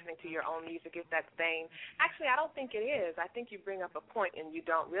about listening to your own music, if that's vain. Actually, I don't think it is. I think you bring up a point and you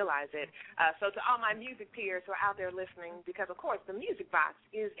don't realize it. So to all my music peers who are out there listening, because, of course, the Music Box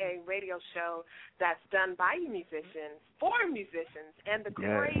is a radio show that's done by musicians, for musicians, and the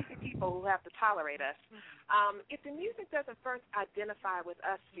crazy people who have to tolerate us. If the music doesn't first identify with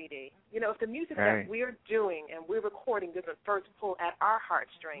us, CD, you know, if the music that we're doing and we're recording doesn't first pull at our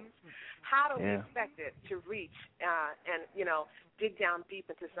heartstrings, how do we expect it to reach and, you know, dig down deep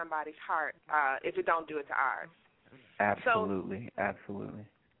into somebody's heart if it don't do it to ours? Absolutely.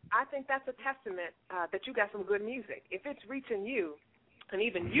 I think that's a testament that you got some good music. If it's reaching you, and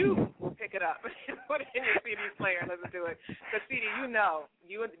even you will pick it up and put it in your CD player and listen to it. Because, CD, you know,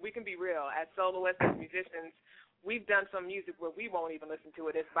 we can be real. As soloists, as musicians, we've done some music where we won't even listen to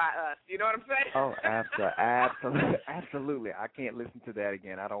it. It's by us. You know what I'm saying? Oh, absolutely. I can't listen to that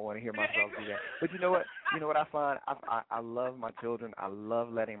again. I don't want to hear myself do that. But you know what? I find? I love my children. I love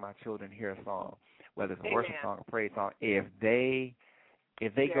letting my children hear a song, whether it's a worship song or praise song. If they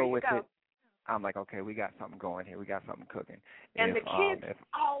go with it, I'm like, okay, we got something going here. We got something cooking. And the kids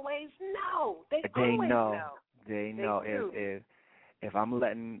always know. They know. They know. If I'm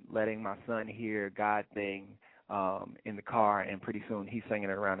letting my son hear God thing in the car, and pretty soon he's singing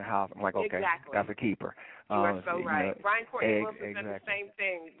it around the house, I'm like, okay, that's a keeper. You are so right. Brian Courtney Wilson said the same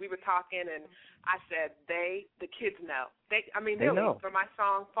thing. We were talking, and I said, the kids know. They really know. For my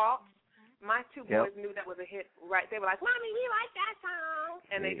song, Faults, my two boys knew that was a hit. Right, they were like, "Mommy, we like that song,"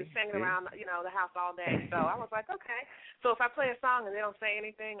 and they just sang it around, you know, the house all day. So I was like, okay. So if I play a song and they don't say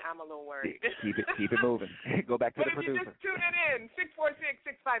anything, I'm a little worried. Keep it moving. Go back to the producer. But if you just tune it in,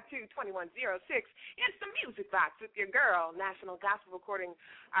 646-652-2106. It's the Music Box with your girl, national gospel recording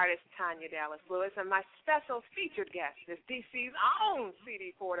artist Tanya Dallas Lewis, and my special featured guest is DC's own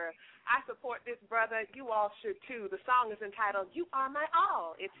CD Porter. I support this brother. You all should too. The song is entitled "You Are My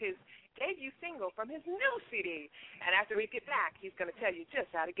All." It's his debut single from his new CD. And after we get back, he's going to tell you just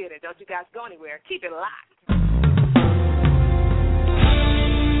how to get it. Don't you guys go anywhere. Keep it locked.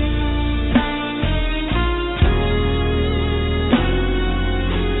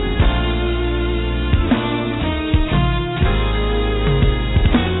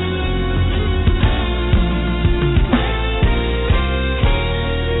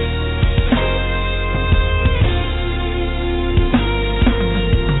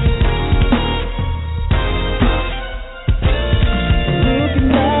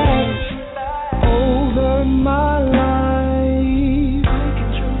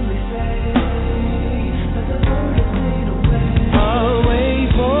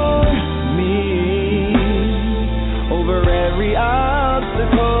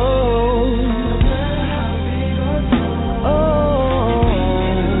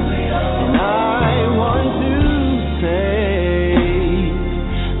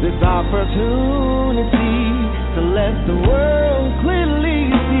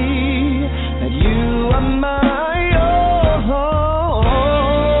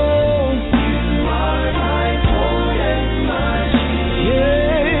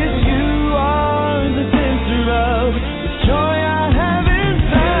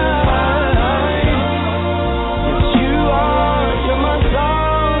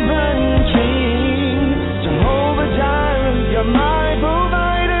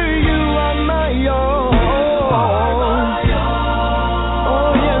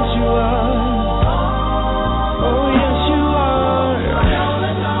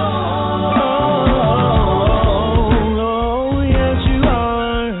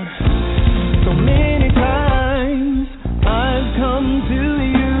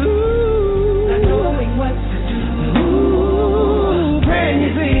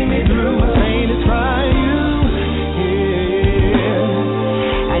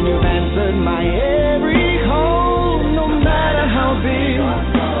 answered my every call, no matter how big.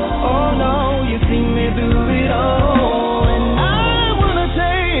 Oh no, you see me through it all, and I wanna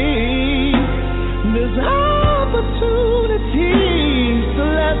take this opportunity to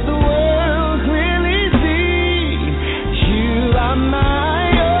let the world clearly see you are my.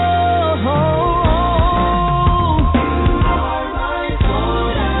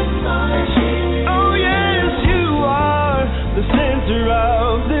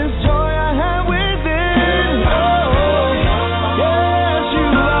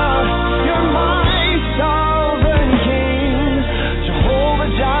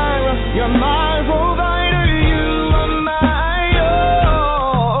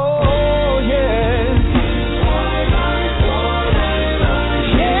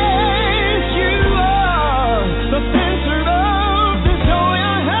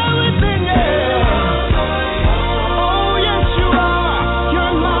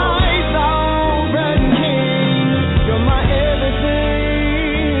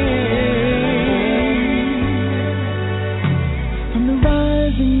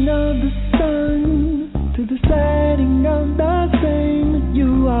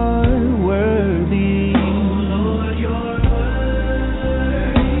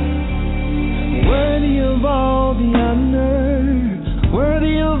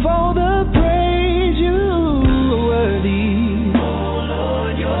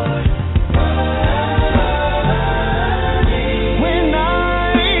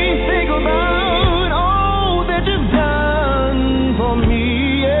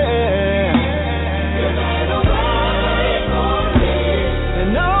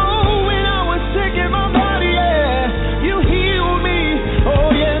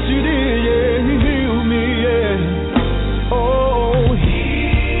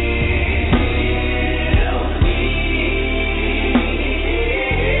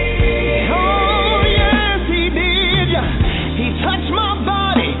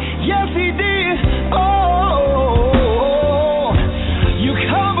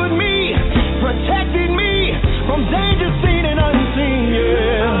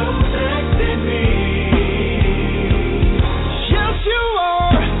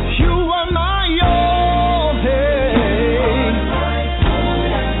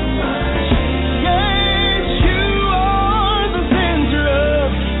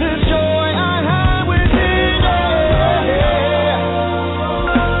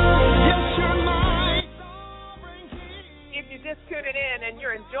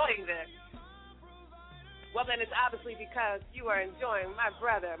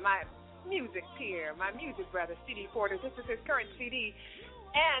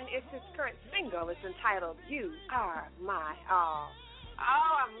 It's entitled You Are My All.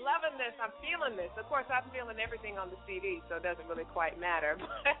 Oh, I'm loving this. I'm feeling this. Of course, I'm feeling everything on the CD, so it doesn't really quite matter.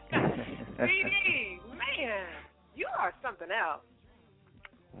 CD, man, you are something else.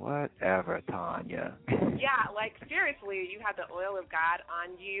 Whatever, Tanya. Yeah, like seriously, you have the oil of God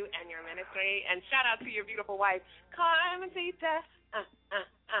on you and your ministry. And shout out to your beautiful wife, Carmencita.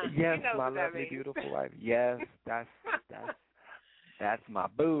 Yes, you know my lovely, beautiful wife. Yes, that's my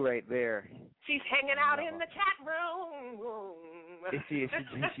boo right there. She's hanging out in the chat room. She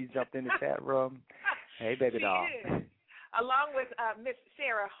jumped in the chat room. Hey, baby doll. Along with Miss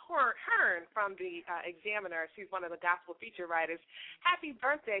Sarah Hearn from the Examiner. She's one of the gospel feature writers. Happy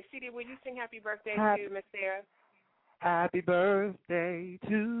birthday. CD, will you sing happy birthday to Miss Sarah? Happy birthday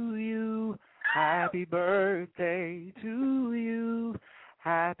to you. Happy birthday to you.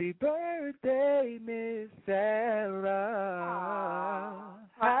 Happy birthday, Miss Sarah. Aww.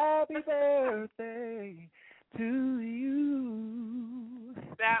 Happy birthday to you.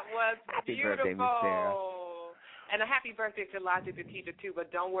 That was happy beautiful. Birthday, Miss Sarah. And a happy birthday to Logic the teacher, too.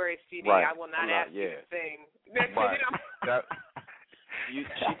 But don't worry, CD, right. I will not ask you to sing. Right.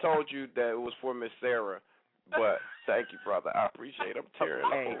 She told you that it was for Miss Sarah, but thank you, brother. I appreciate it. I'm tearing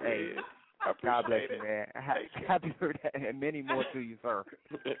up over here. God bless you, man. Happy birthday, and many more to you, sir.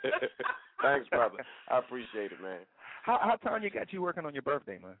 Thanks, brother. I appreciate it, man. How Tanya got you working on your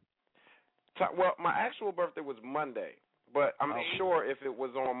birthday, man? Well, my actual birthday was Monday, but I'm sure if it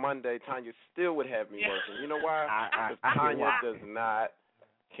was on Monday, Tanya still would have me working. You know why? Because Tanya does not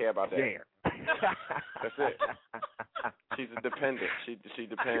care about that. That's it. She's a dependent. She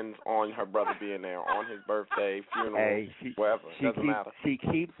depends on her brother being there on his birthday, funeral, whatever. Doesn't matter. She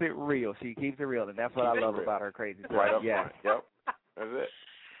keeps it real. She keeps it real, and that's what I love about her crazy stuff. Right up front. Yep. That's it.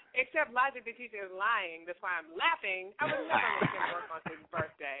 Except Logic the teacher is lying. That's why I'm laughing. I would never make him work on his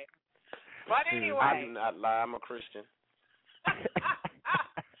birthday. But anyway. I do not lie. I'm a Christian.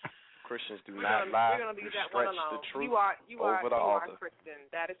 Christians do not lie. We're gonna leave that stretch one alone. the truth You are over the altar. Christian.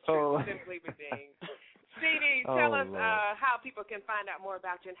 That is true. Simply redeemed. CD, tell us how people can find out more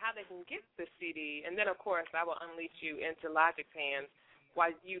about you and how they can get the CD. And then, of course, I will unleash you into Logic's hands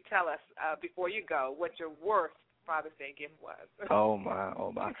while you tell us before you go what your worst Father's Day gift was. Oh my.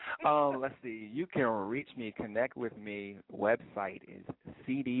 Let's see. You can reach me, connect with me. Website is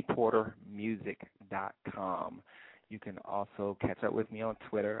cdportermusic.com. You can also catch up with me on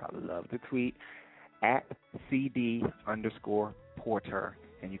Twitter. I love to tweet at CD_Porter.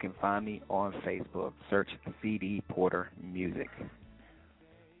 And you can find me on Facebook. Search CD Porter Music.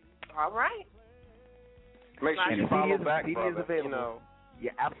 All right. Make sure you follow back, CD brother. Is available. You know,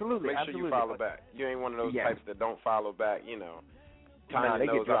 yeah, absolutely. Make sure you follow back. You ain't one of those types that don't follow back. You know, Tanya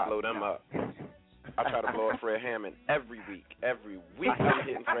knows I blow them up. I try to blow up Fred Hammond every week. Every week I'm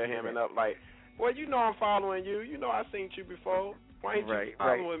hitting Fred Hammond up like, well, you know I'm following you. You know I seen you before. Why ain't you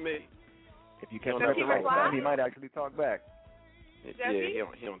following me? If you catch him at the right time, he might actually talk back. Yeah, he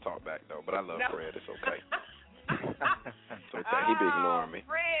don't talk back though, but I love Fred. It's okay. It's okay. He be ignoring me.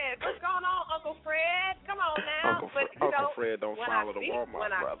 Fred, what's going on, Uncle Fred? Come on now. Uncle Fred don't follow the Walmart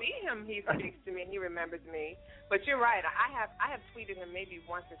When brother. I see him, he speaks to me and he remembers me. But you're right. I have tweeted him maybe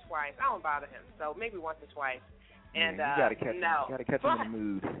once or twice. I don't bother him, so maybe once or twice. And you gotta catch him. You gotta catch him in the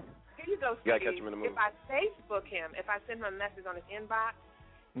mood. Here you go, Steve. You gotta catch him in the mood. If I Facebook him, if I send him a message on his inbox,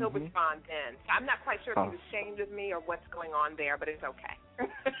 he'll respond then. So I'm not quite sure if he's ashamed of me or what's going on there, but it's okay.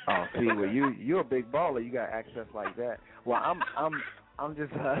 See, well, you're a big baller. You got access like that. Well, I'm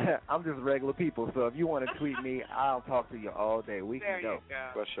just regular people. So if you want to tweet me, I'll talk to you all day. We can go.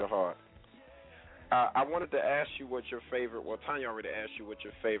 Bless your heart. I wanted to ask you what your favorite. Well, Tanya already asked you what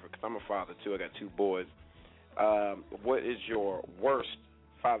your favorite. Because I'm a father too. I got 2 boys. What is your worst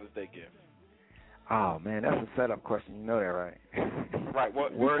Father's Day gift? Oh, man, that's a setup question. You know that, right? Right. Well,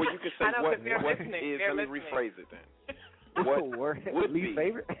 you can say what is. Let me rephrase it then. What would be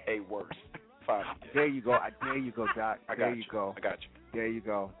favorite? A worst Father's Day? There you go. There you go, Doc. I got you. There you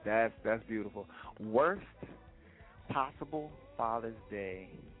go. That's beautiful. Worst possible Father's Day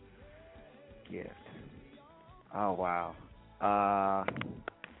gift. Oh, wow.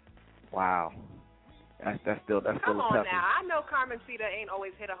 Wow. That's still Come on tough. now. I know Carmen Cita ain't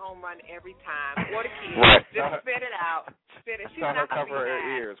always hit a home run every time. Or the kids. Right. Just spit it out. Spit it. She's Tell her not cover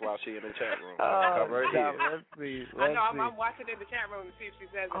her ears while she in the chat room. Cover her ears. Let's see. I know. I'm watching in the chat room to see if she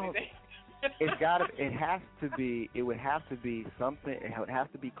says anything. It would have to be something. It would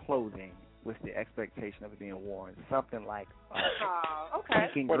have to be clothing with the expectation of it being worn. Something like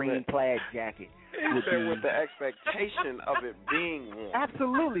pink and green plaid jacket. With the expectation of it being worn.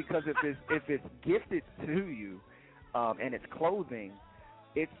 Absolutely, because if it's gifted to you, and it's clothing,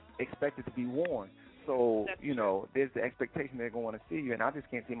 it's expected to be worn. So, there's the expectation they're going to see you, and I just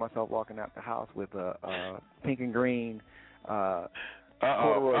can't see myself walking out the house with a pink and green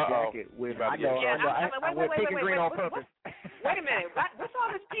corduroy jacket. With I wear pink and green on purpose. Wait a minute. What's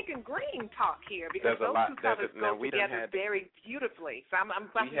all this pink and green talk here? Because those two colors go together very beautifully. So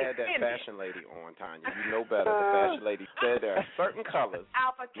we had that fashion lady on, Tanya. You know better. The fashion lady said there are certain colors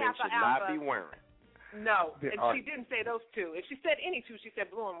Alpha, men Kappa, should not be wearing. No, and she didn't say those two. If she said any two, she said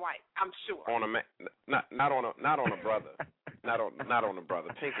blue and white. I'm sure. On a not on a brother, not on a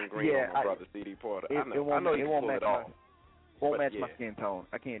brother. Pink and green on a brother. CD Porter. I know you can pull it off. Won't match my skin tone.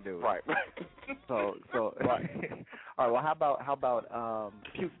 I can't do it. Right. So right. All right. Well, how about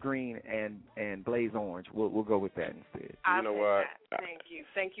puke green and blaze orange? We'll go with that instead. You know what?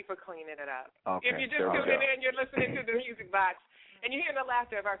 Thank you for cleaning it up. Okay. If you're just tuning in, you're listening to the Music Box. And you're hearing the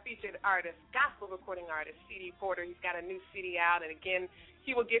laughter of our featured artist, gospel recording artist, CD Porter. He's got a new CD out, and again,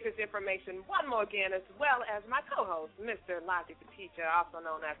 he will give his information one more again, as well as my co-host, Mr. Logic the Teacher, also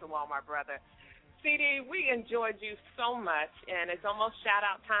known as the Walmart Brother. CD, we enjoyed you so much, and it's almost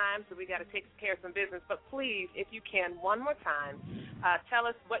shout-out time, so we got to take care of some business. But please, if you can, one more time, tell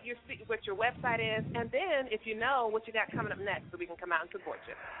us what your website is, and then if you know what you got coming up next, so we can come out and support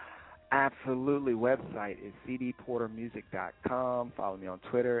you. Absolutely. Website is cdportermusic.com. Follow me on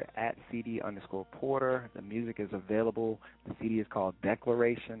Twitter at CD_Porter. The music is available. The CD is called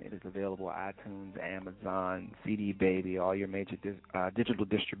Declaration. It is available on iTunes, Amazon, CD Baby, all your major digital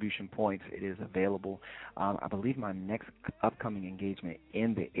distribution points. It is available. I believe my next upcoming engagement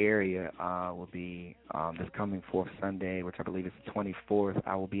in the area will be this coming 4th Sunday, which I believe is the 24th.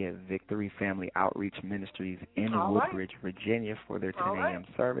 I will be at Victory Family Outreach Ministries in Woodbridge, Virginia for their 10 a.m.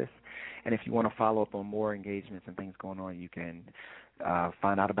 service. And if you want to follow up on more engagements and things going on, you can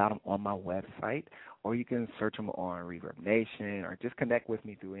find out about them on my website, or you can search them on Reverb Nation, or just connect with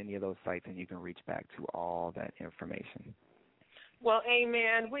me through any of those sites, and you can reach back to all that information. Well,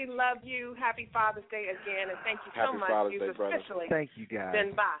 amen. We love you. Happy Father's Day again, and thank you so much. Father's You've Day, brother. officially Thank you, guys.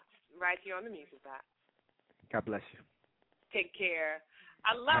 been boxed right here on the Music Box. God bless you. Take care.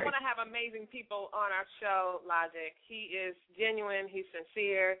 I love when I have amazing people on our show, Logic. He is genuine, he's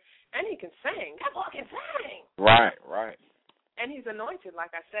sincere, and he can sing. That boy can sing. Right. And he's anointed,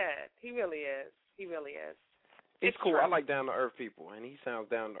 like I said. He really is. He really is. He's cool. I like down-to-earth people, and he sounds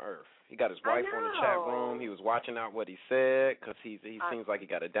down-to-earth. He got his wife on the chat room. He was watching out what he said because he seems like he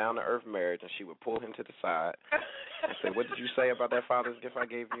got a down-to-earth marriage, and she would pull him to the side and say, what did you say about that Father's gift I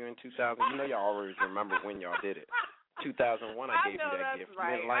gave you in 2000? You know y'all always remember when y'all did it. 2001 I gave you that gift.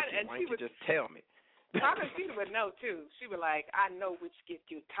 Right. You didn't like it. Why don't you just tell me? Prophet Sheila would know, too. She would like, I know which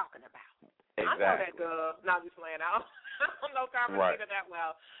gift you're talking about. Exactly. I know that girl. No, I'm just playing. I don't know Prophet Sheila that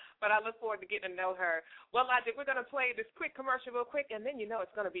well. But I look forward to getting to know her. Well, Logic, we're going to play this quick commercial real quick, and then you know it's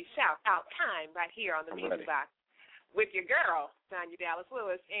going to be shout-out time right here on the Music Box with your girl, Tanya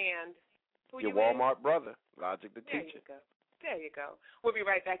Dallas-Lewis, and who your you Walmart brother, Logic the Teacher. There you go. We'll be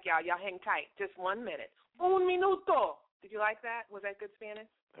right back, y'all. Y'all hang tight. Just 1 minute. Un minuto. Did you like that? Was that good Spanish?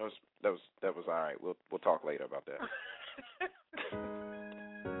 That was all right. We'll talk later about that.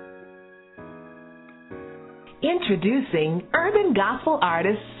 Introducing urban gospel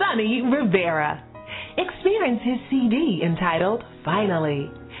artist Sonny Rivera. Experience his CD entitled Finally,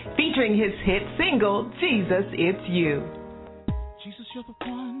 featuring his hit single, Jesus, It's You. Jesus, you're the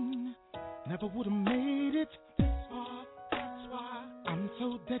one, never would have made it this far. That's why I'm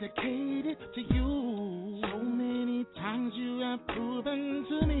so dedicated to you. So many times you have proven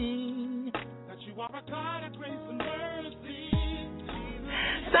to me that you are a God of grace and mercy.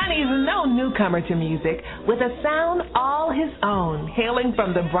 Sonny's no newcomer to music, with a sound all his own, hailing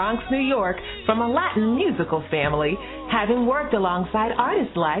from the Bronx, New York, from a Latin musical family, having worked alongside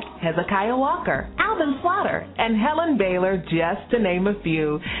artists like Hezekiah Walker, Alvin Slaughter, and Helen Baylor, just to name a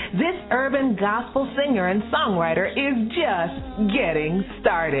few. This urban gospel singer and songwriter is just getting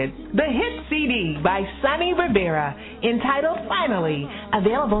started. The hit CD by Sonny Rivera, entitled Finally,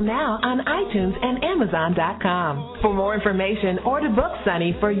 available now on iTunes and Amazon.com. For more information or to book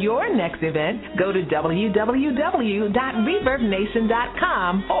Sonny for your next event, go to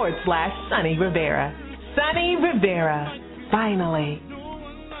www.reverbnation.com/Sonny Rivera. Sonny Rivera, Finally.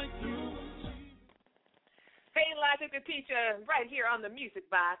 Hey, Logic the Teacher, right here on the Music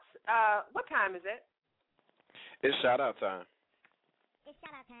Box. What time is it? It's shout-out time. It's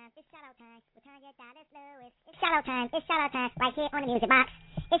shout-out time. It's shout-out time. With Tanya Dallas-Lewis. It's shout-out time. It's shout-out time. Right here on the Music Box.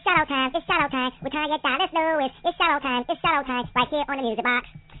 It's shout-out time. It's shout-out time. With Tanya Dallas-Lewis. It's shout-out time. It's shout-out time. Right here on the Music Box.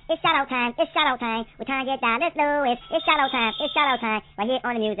 It's shout-out time. It's shout-out time. With Tanya Dallas-Lewis. It's shout-out time. It's shout-out time. Right here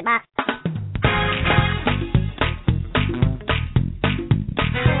on the Music Box.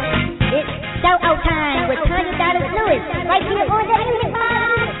 It's shout-out time with Tanya Dallas-Lewis. Right here on the Music Box.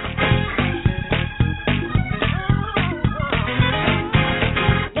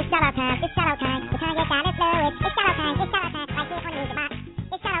 It's shout-out time. It's shout-out time with Tanya Dallas-Lewis. It's shout-out time. It's shout-out time. Right here on the Music Box.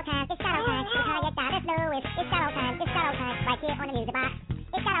 It's shout-out time. It's shout-out time with Tanya Dallas-Lewis. It's shout-out time. It's shout-out time. Right here on the Music Box.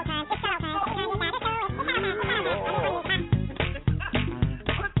 It's shout-out time. It's shout-out time with Tanya Dallas-Lewis.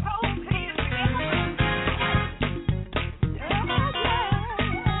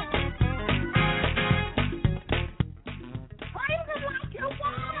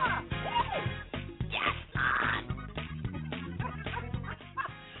 shout-out time. It's shout-out time. Right here on the Music Box.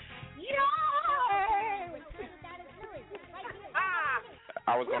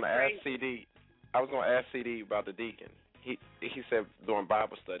 I was going to ask CD about the deacon. He said during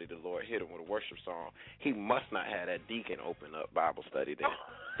Bible study the Lord hit him with a worship song. He must not have that deacon open up Bible study then.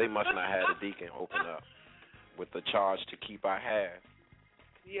 They must not have the deacon open up with the charge to keep our half.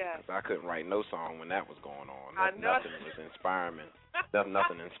 Yes. I couldn't write no song when that was going on. Nothing was inspiring.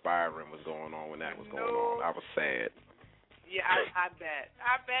 Nothing inspiring was going on when that was going on. I was sad. Yeah, I bet.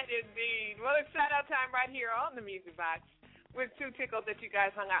 I bet indeed. Well, it's shout-out time right here on the Music Box. We're too tickled that you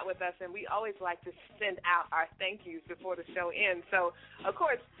guys hung out with us, and we always like to send out our thank yous before the show ends. So, of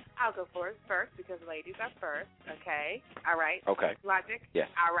course, I'll go first because ladies are first, okay? All right? Okay. Logic?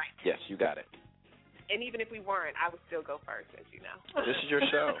 Yes. All right. Yes, you got it. And even if we weren't, I would still go first, as you know. This is your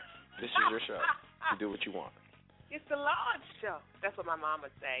show. This is your show. You do what you want. It's the Lord's show. That's what my mom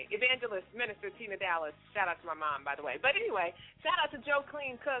would say. Evangelist, Minister Tina Dallas. Shout out to my mom, by the way. But anyway, shout out to Joe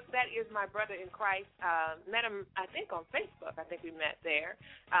Clean Cook. That is my brother in Christ. Met him, I think, on Facebook. I think we met there.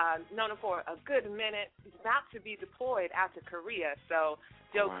 Known him for a good minute. He's about to be deployed out to Korea. So,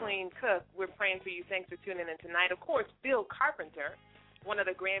 Joe Clean Cook, we're praying for you. Thanks for tuning in tonight. Of course, Bill Carpenter, one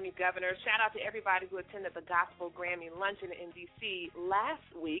of the Grammy governors. Shout out to everybody who attended the Gospel Grammy Luncheon in D.C. last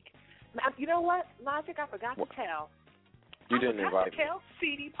week. Now, you know what, Logic, I forgot to tell. You didn't invite me.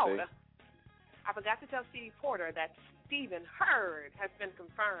 I forgot to tell C.D. Porter that Stephen Hurd has been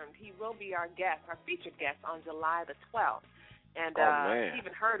confirmed. He will be our guest, our featured guest on July the 12th. And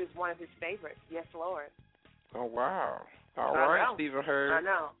Stephen Hurd is one of his favorites. Yes, Lord. Oh, wow. All right, Stephen Hurd. I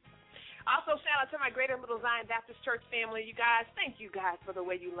know. Also, shout out to my Greater Little Zion Baptist Church family. You guys, thank you guys for the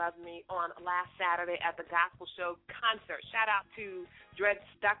way you loved me on last Saturday at the Gospel Show concert. Shout out to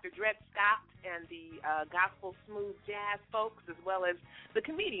Dr. Dred Scott and the Gospel Smooth Jazz folks, as well as the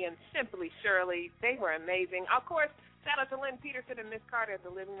comedian Simply Shirley. They were amazing. Of course, shout out to Lynn Peterson and Miss Carter at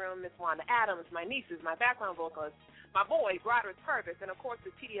the living room, Miss Wanda Adams, my nieces, my background vocalist, my boy, Broderick Purvis, and, of course, the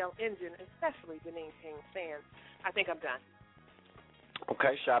TDL engine, especially Janine King fans. I think I'm done.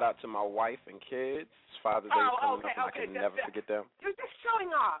 Okay, shout out to my wife and kids. It's Father's Day coming up, and I can never forget them. You're just showing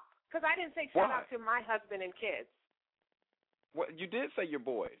off, because I didn't say shout out to my husband and kids. What you did say your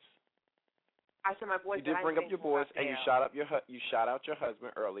boys. I said my boys. You did bring up your boys, and you shout out your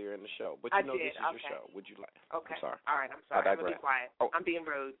husband earlier in the show. But you know this is your show. Would you like? Okay. I'm sorry. All right, I'm sorry. I'm going to be quiet. Oh. I'm being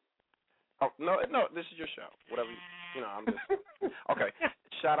rude. Oh no, this is your show. Whatever. I'm just okay.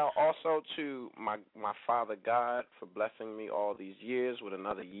 Shout out also to my Father God for blessing me all these years with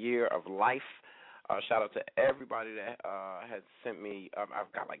another year of life. Shout out to everybody that has sent me.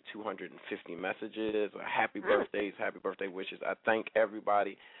 I've got like 250 messages, happy birthdays, happy birthday wishes. I thank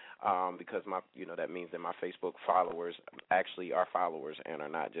everybody because that means that my Facebook followers actually are followers and are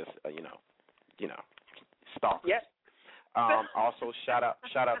not just stalkers. Yes. Also, shout out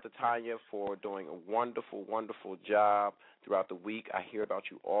to Tanya for doing a wonderful, wonderful job throughout the week. I hear about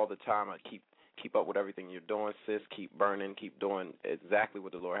you all the time. I keep up with everything you're doing, sis. Keep burning. Keep doing exactly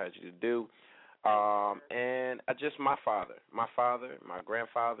what the Lord has you to do. And just my father, my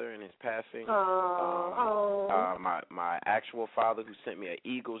grandfather and his passing. My actual father who sent me an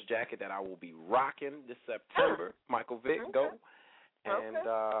Eagles jacket that I will be rocking this September. Michael Vick, go. And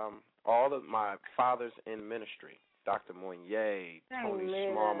all of my fathers in ministry. Dr. Mounier,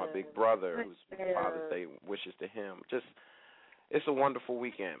 Tony Small, my big brother, whose Father's Day wishes to him. It's a wonderful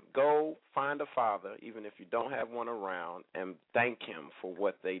weekend. Go find a father, even if you don't have one around, and thank him for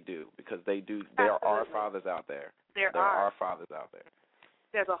what they do, because they do. There are fathers out there. There are fathers out there.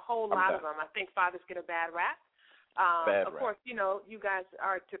 There's a whole lot of them. I think fathers get a bad rap. Of course, you guys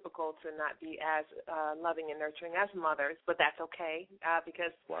are typical to not be as loving and nurturing as mothers, but that's okay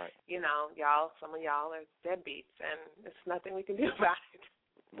because, some of y'all are deadbeats, and there's nothing we can do about it.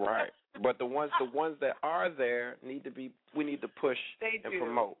 Right. But the ones that are there we need to push and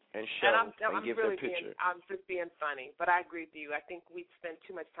promote and show and give their picture. I'm just being funny, but I agree with you. I think we spend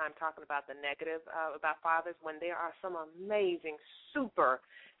too much time talking about the negative about fathers when there are some amazing, super,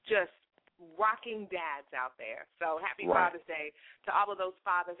 just rocking dads out there. So happy Father's Day to all of those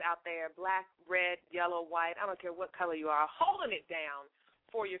fathers out there, black, red, yellow, white, I don't care what color you are, holding it down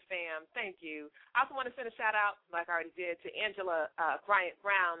for your fam. Thank you. I also want to send a shout out, like I already did, to Angela Bryant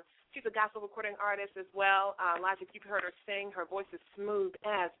Brown. She's a gospel recording artist as well. Logic, you've heard her sing. Her voice is smooth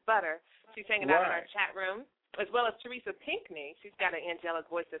as butter. She's hanging out in our chat room, as well as Teresa Pinkney. She's got an angelic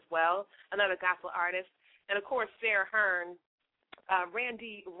voice as well, another gospel artist. And, of course, Sarah Hearn,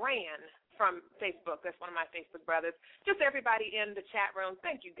 Randy Rand from Facebook. That's one of my Facebook brothers. Just everybody in the chat room.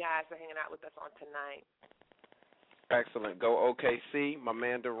 Thank you guys for hanging out with us on tonight. Excellent. Go OKC. My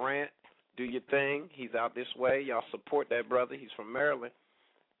man Durant, do your thing. He's out this way. Y'all support that brother. He's from Maryland.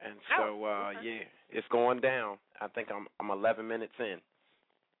 And so, it's going down. I think I'm 11 minutes in.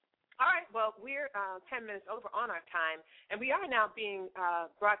 All right. Well, we're 10 minutes over on our time, and we are now being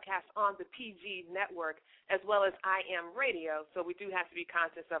broadcast on the PG network as well as I Am Radio, so we do have to be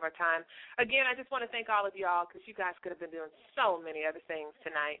conscious of our time. Again, I just want to thank all of y'all because you guys could have been doing so many other things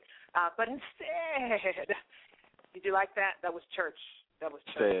tonight. But instead, did you like that? That was church. That was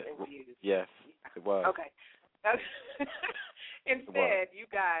church infused. Yes, it was. Okay. Instead, you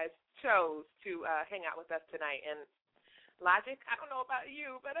guys chose to hang out with us tonight, and Logic, I don't know about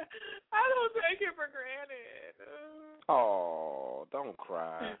you, but I don't take it for granted. Oh, don't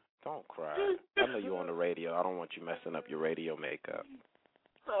cry. Don't cry. I know you're on the radio. I don't want you messing up your radio makeup.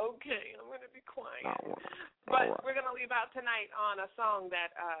 Okay, I'm going to be quiet. But we're going to leave out tonight on a song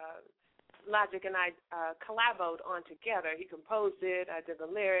that Logic and I collaborated on together. He composed it. I did the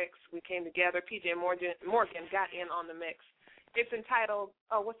lyrics. We came together. PJ Morgan got in on the mix. It's entitled,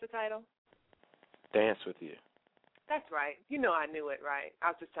 what's the title? Dance With You. That's right. You know I knew it, right?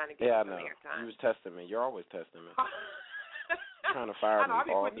 I was just trying to get some airtime. You was testing me. You're always testing me. Trying to fire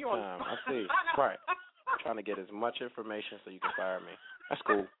me all the time. I see. Right. Trying to get as much information so you can fire me. That's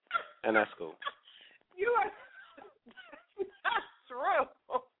cool. And that's cool. You are that's not true.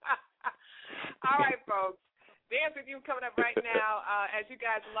 All right, folks. There Dance With You coming up right now as you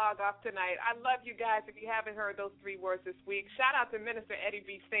guys log off tonight. I love you guys. If you haven't heard those 3 words this week, shout out to Minister Eddie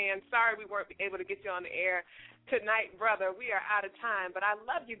B. Sands. Sorry we weren't able to get you on the air tonight, brother. We are out of time, but I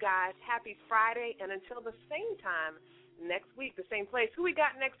love you guys. Happy Friday, and until the same time next week, the same place. Who we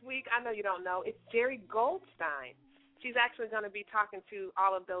got next week? I know you don't know. It's Jerry Goldstein. She's actually going to be talking to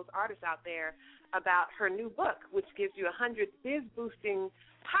all of those artists out there about her new book, which gives you 100 biz-boosting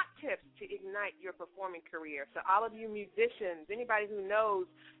hot tips to ignite your performing career. So all of you musicians, anybody who knows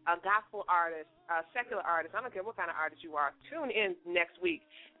a gospel artist, a secular artist, I don't care what kind of artist you are, tune in next week.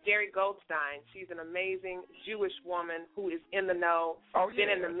 Jerry Goldstein, she's an amazing Jewish woman who is in the know, been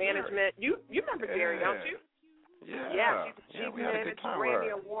in the management. You remember Jerry, don't you? Yeah. She's we had a good time.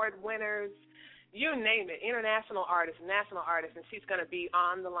 Grammy Award winners. You name it, international artists, national artists, and she's going to be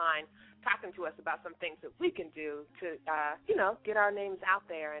on the line talking to us about some things that we can do to, get our names out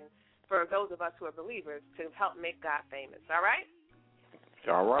there, and for those of us who are believers, to help make God famous. All right?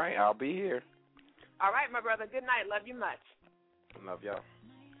 All right, I'll be here. All right, my brother. Good night. Love you much. Love y'all.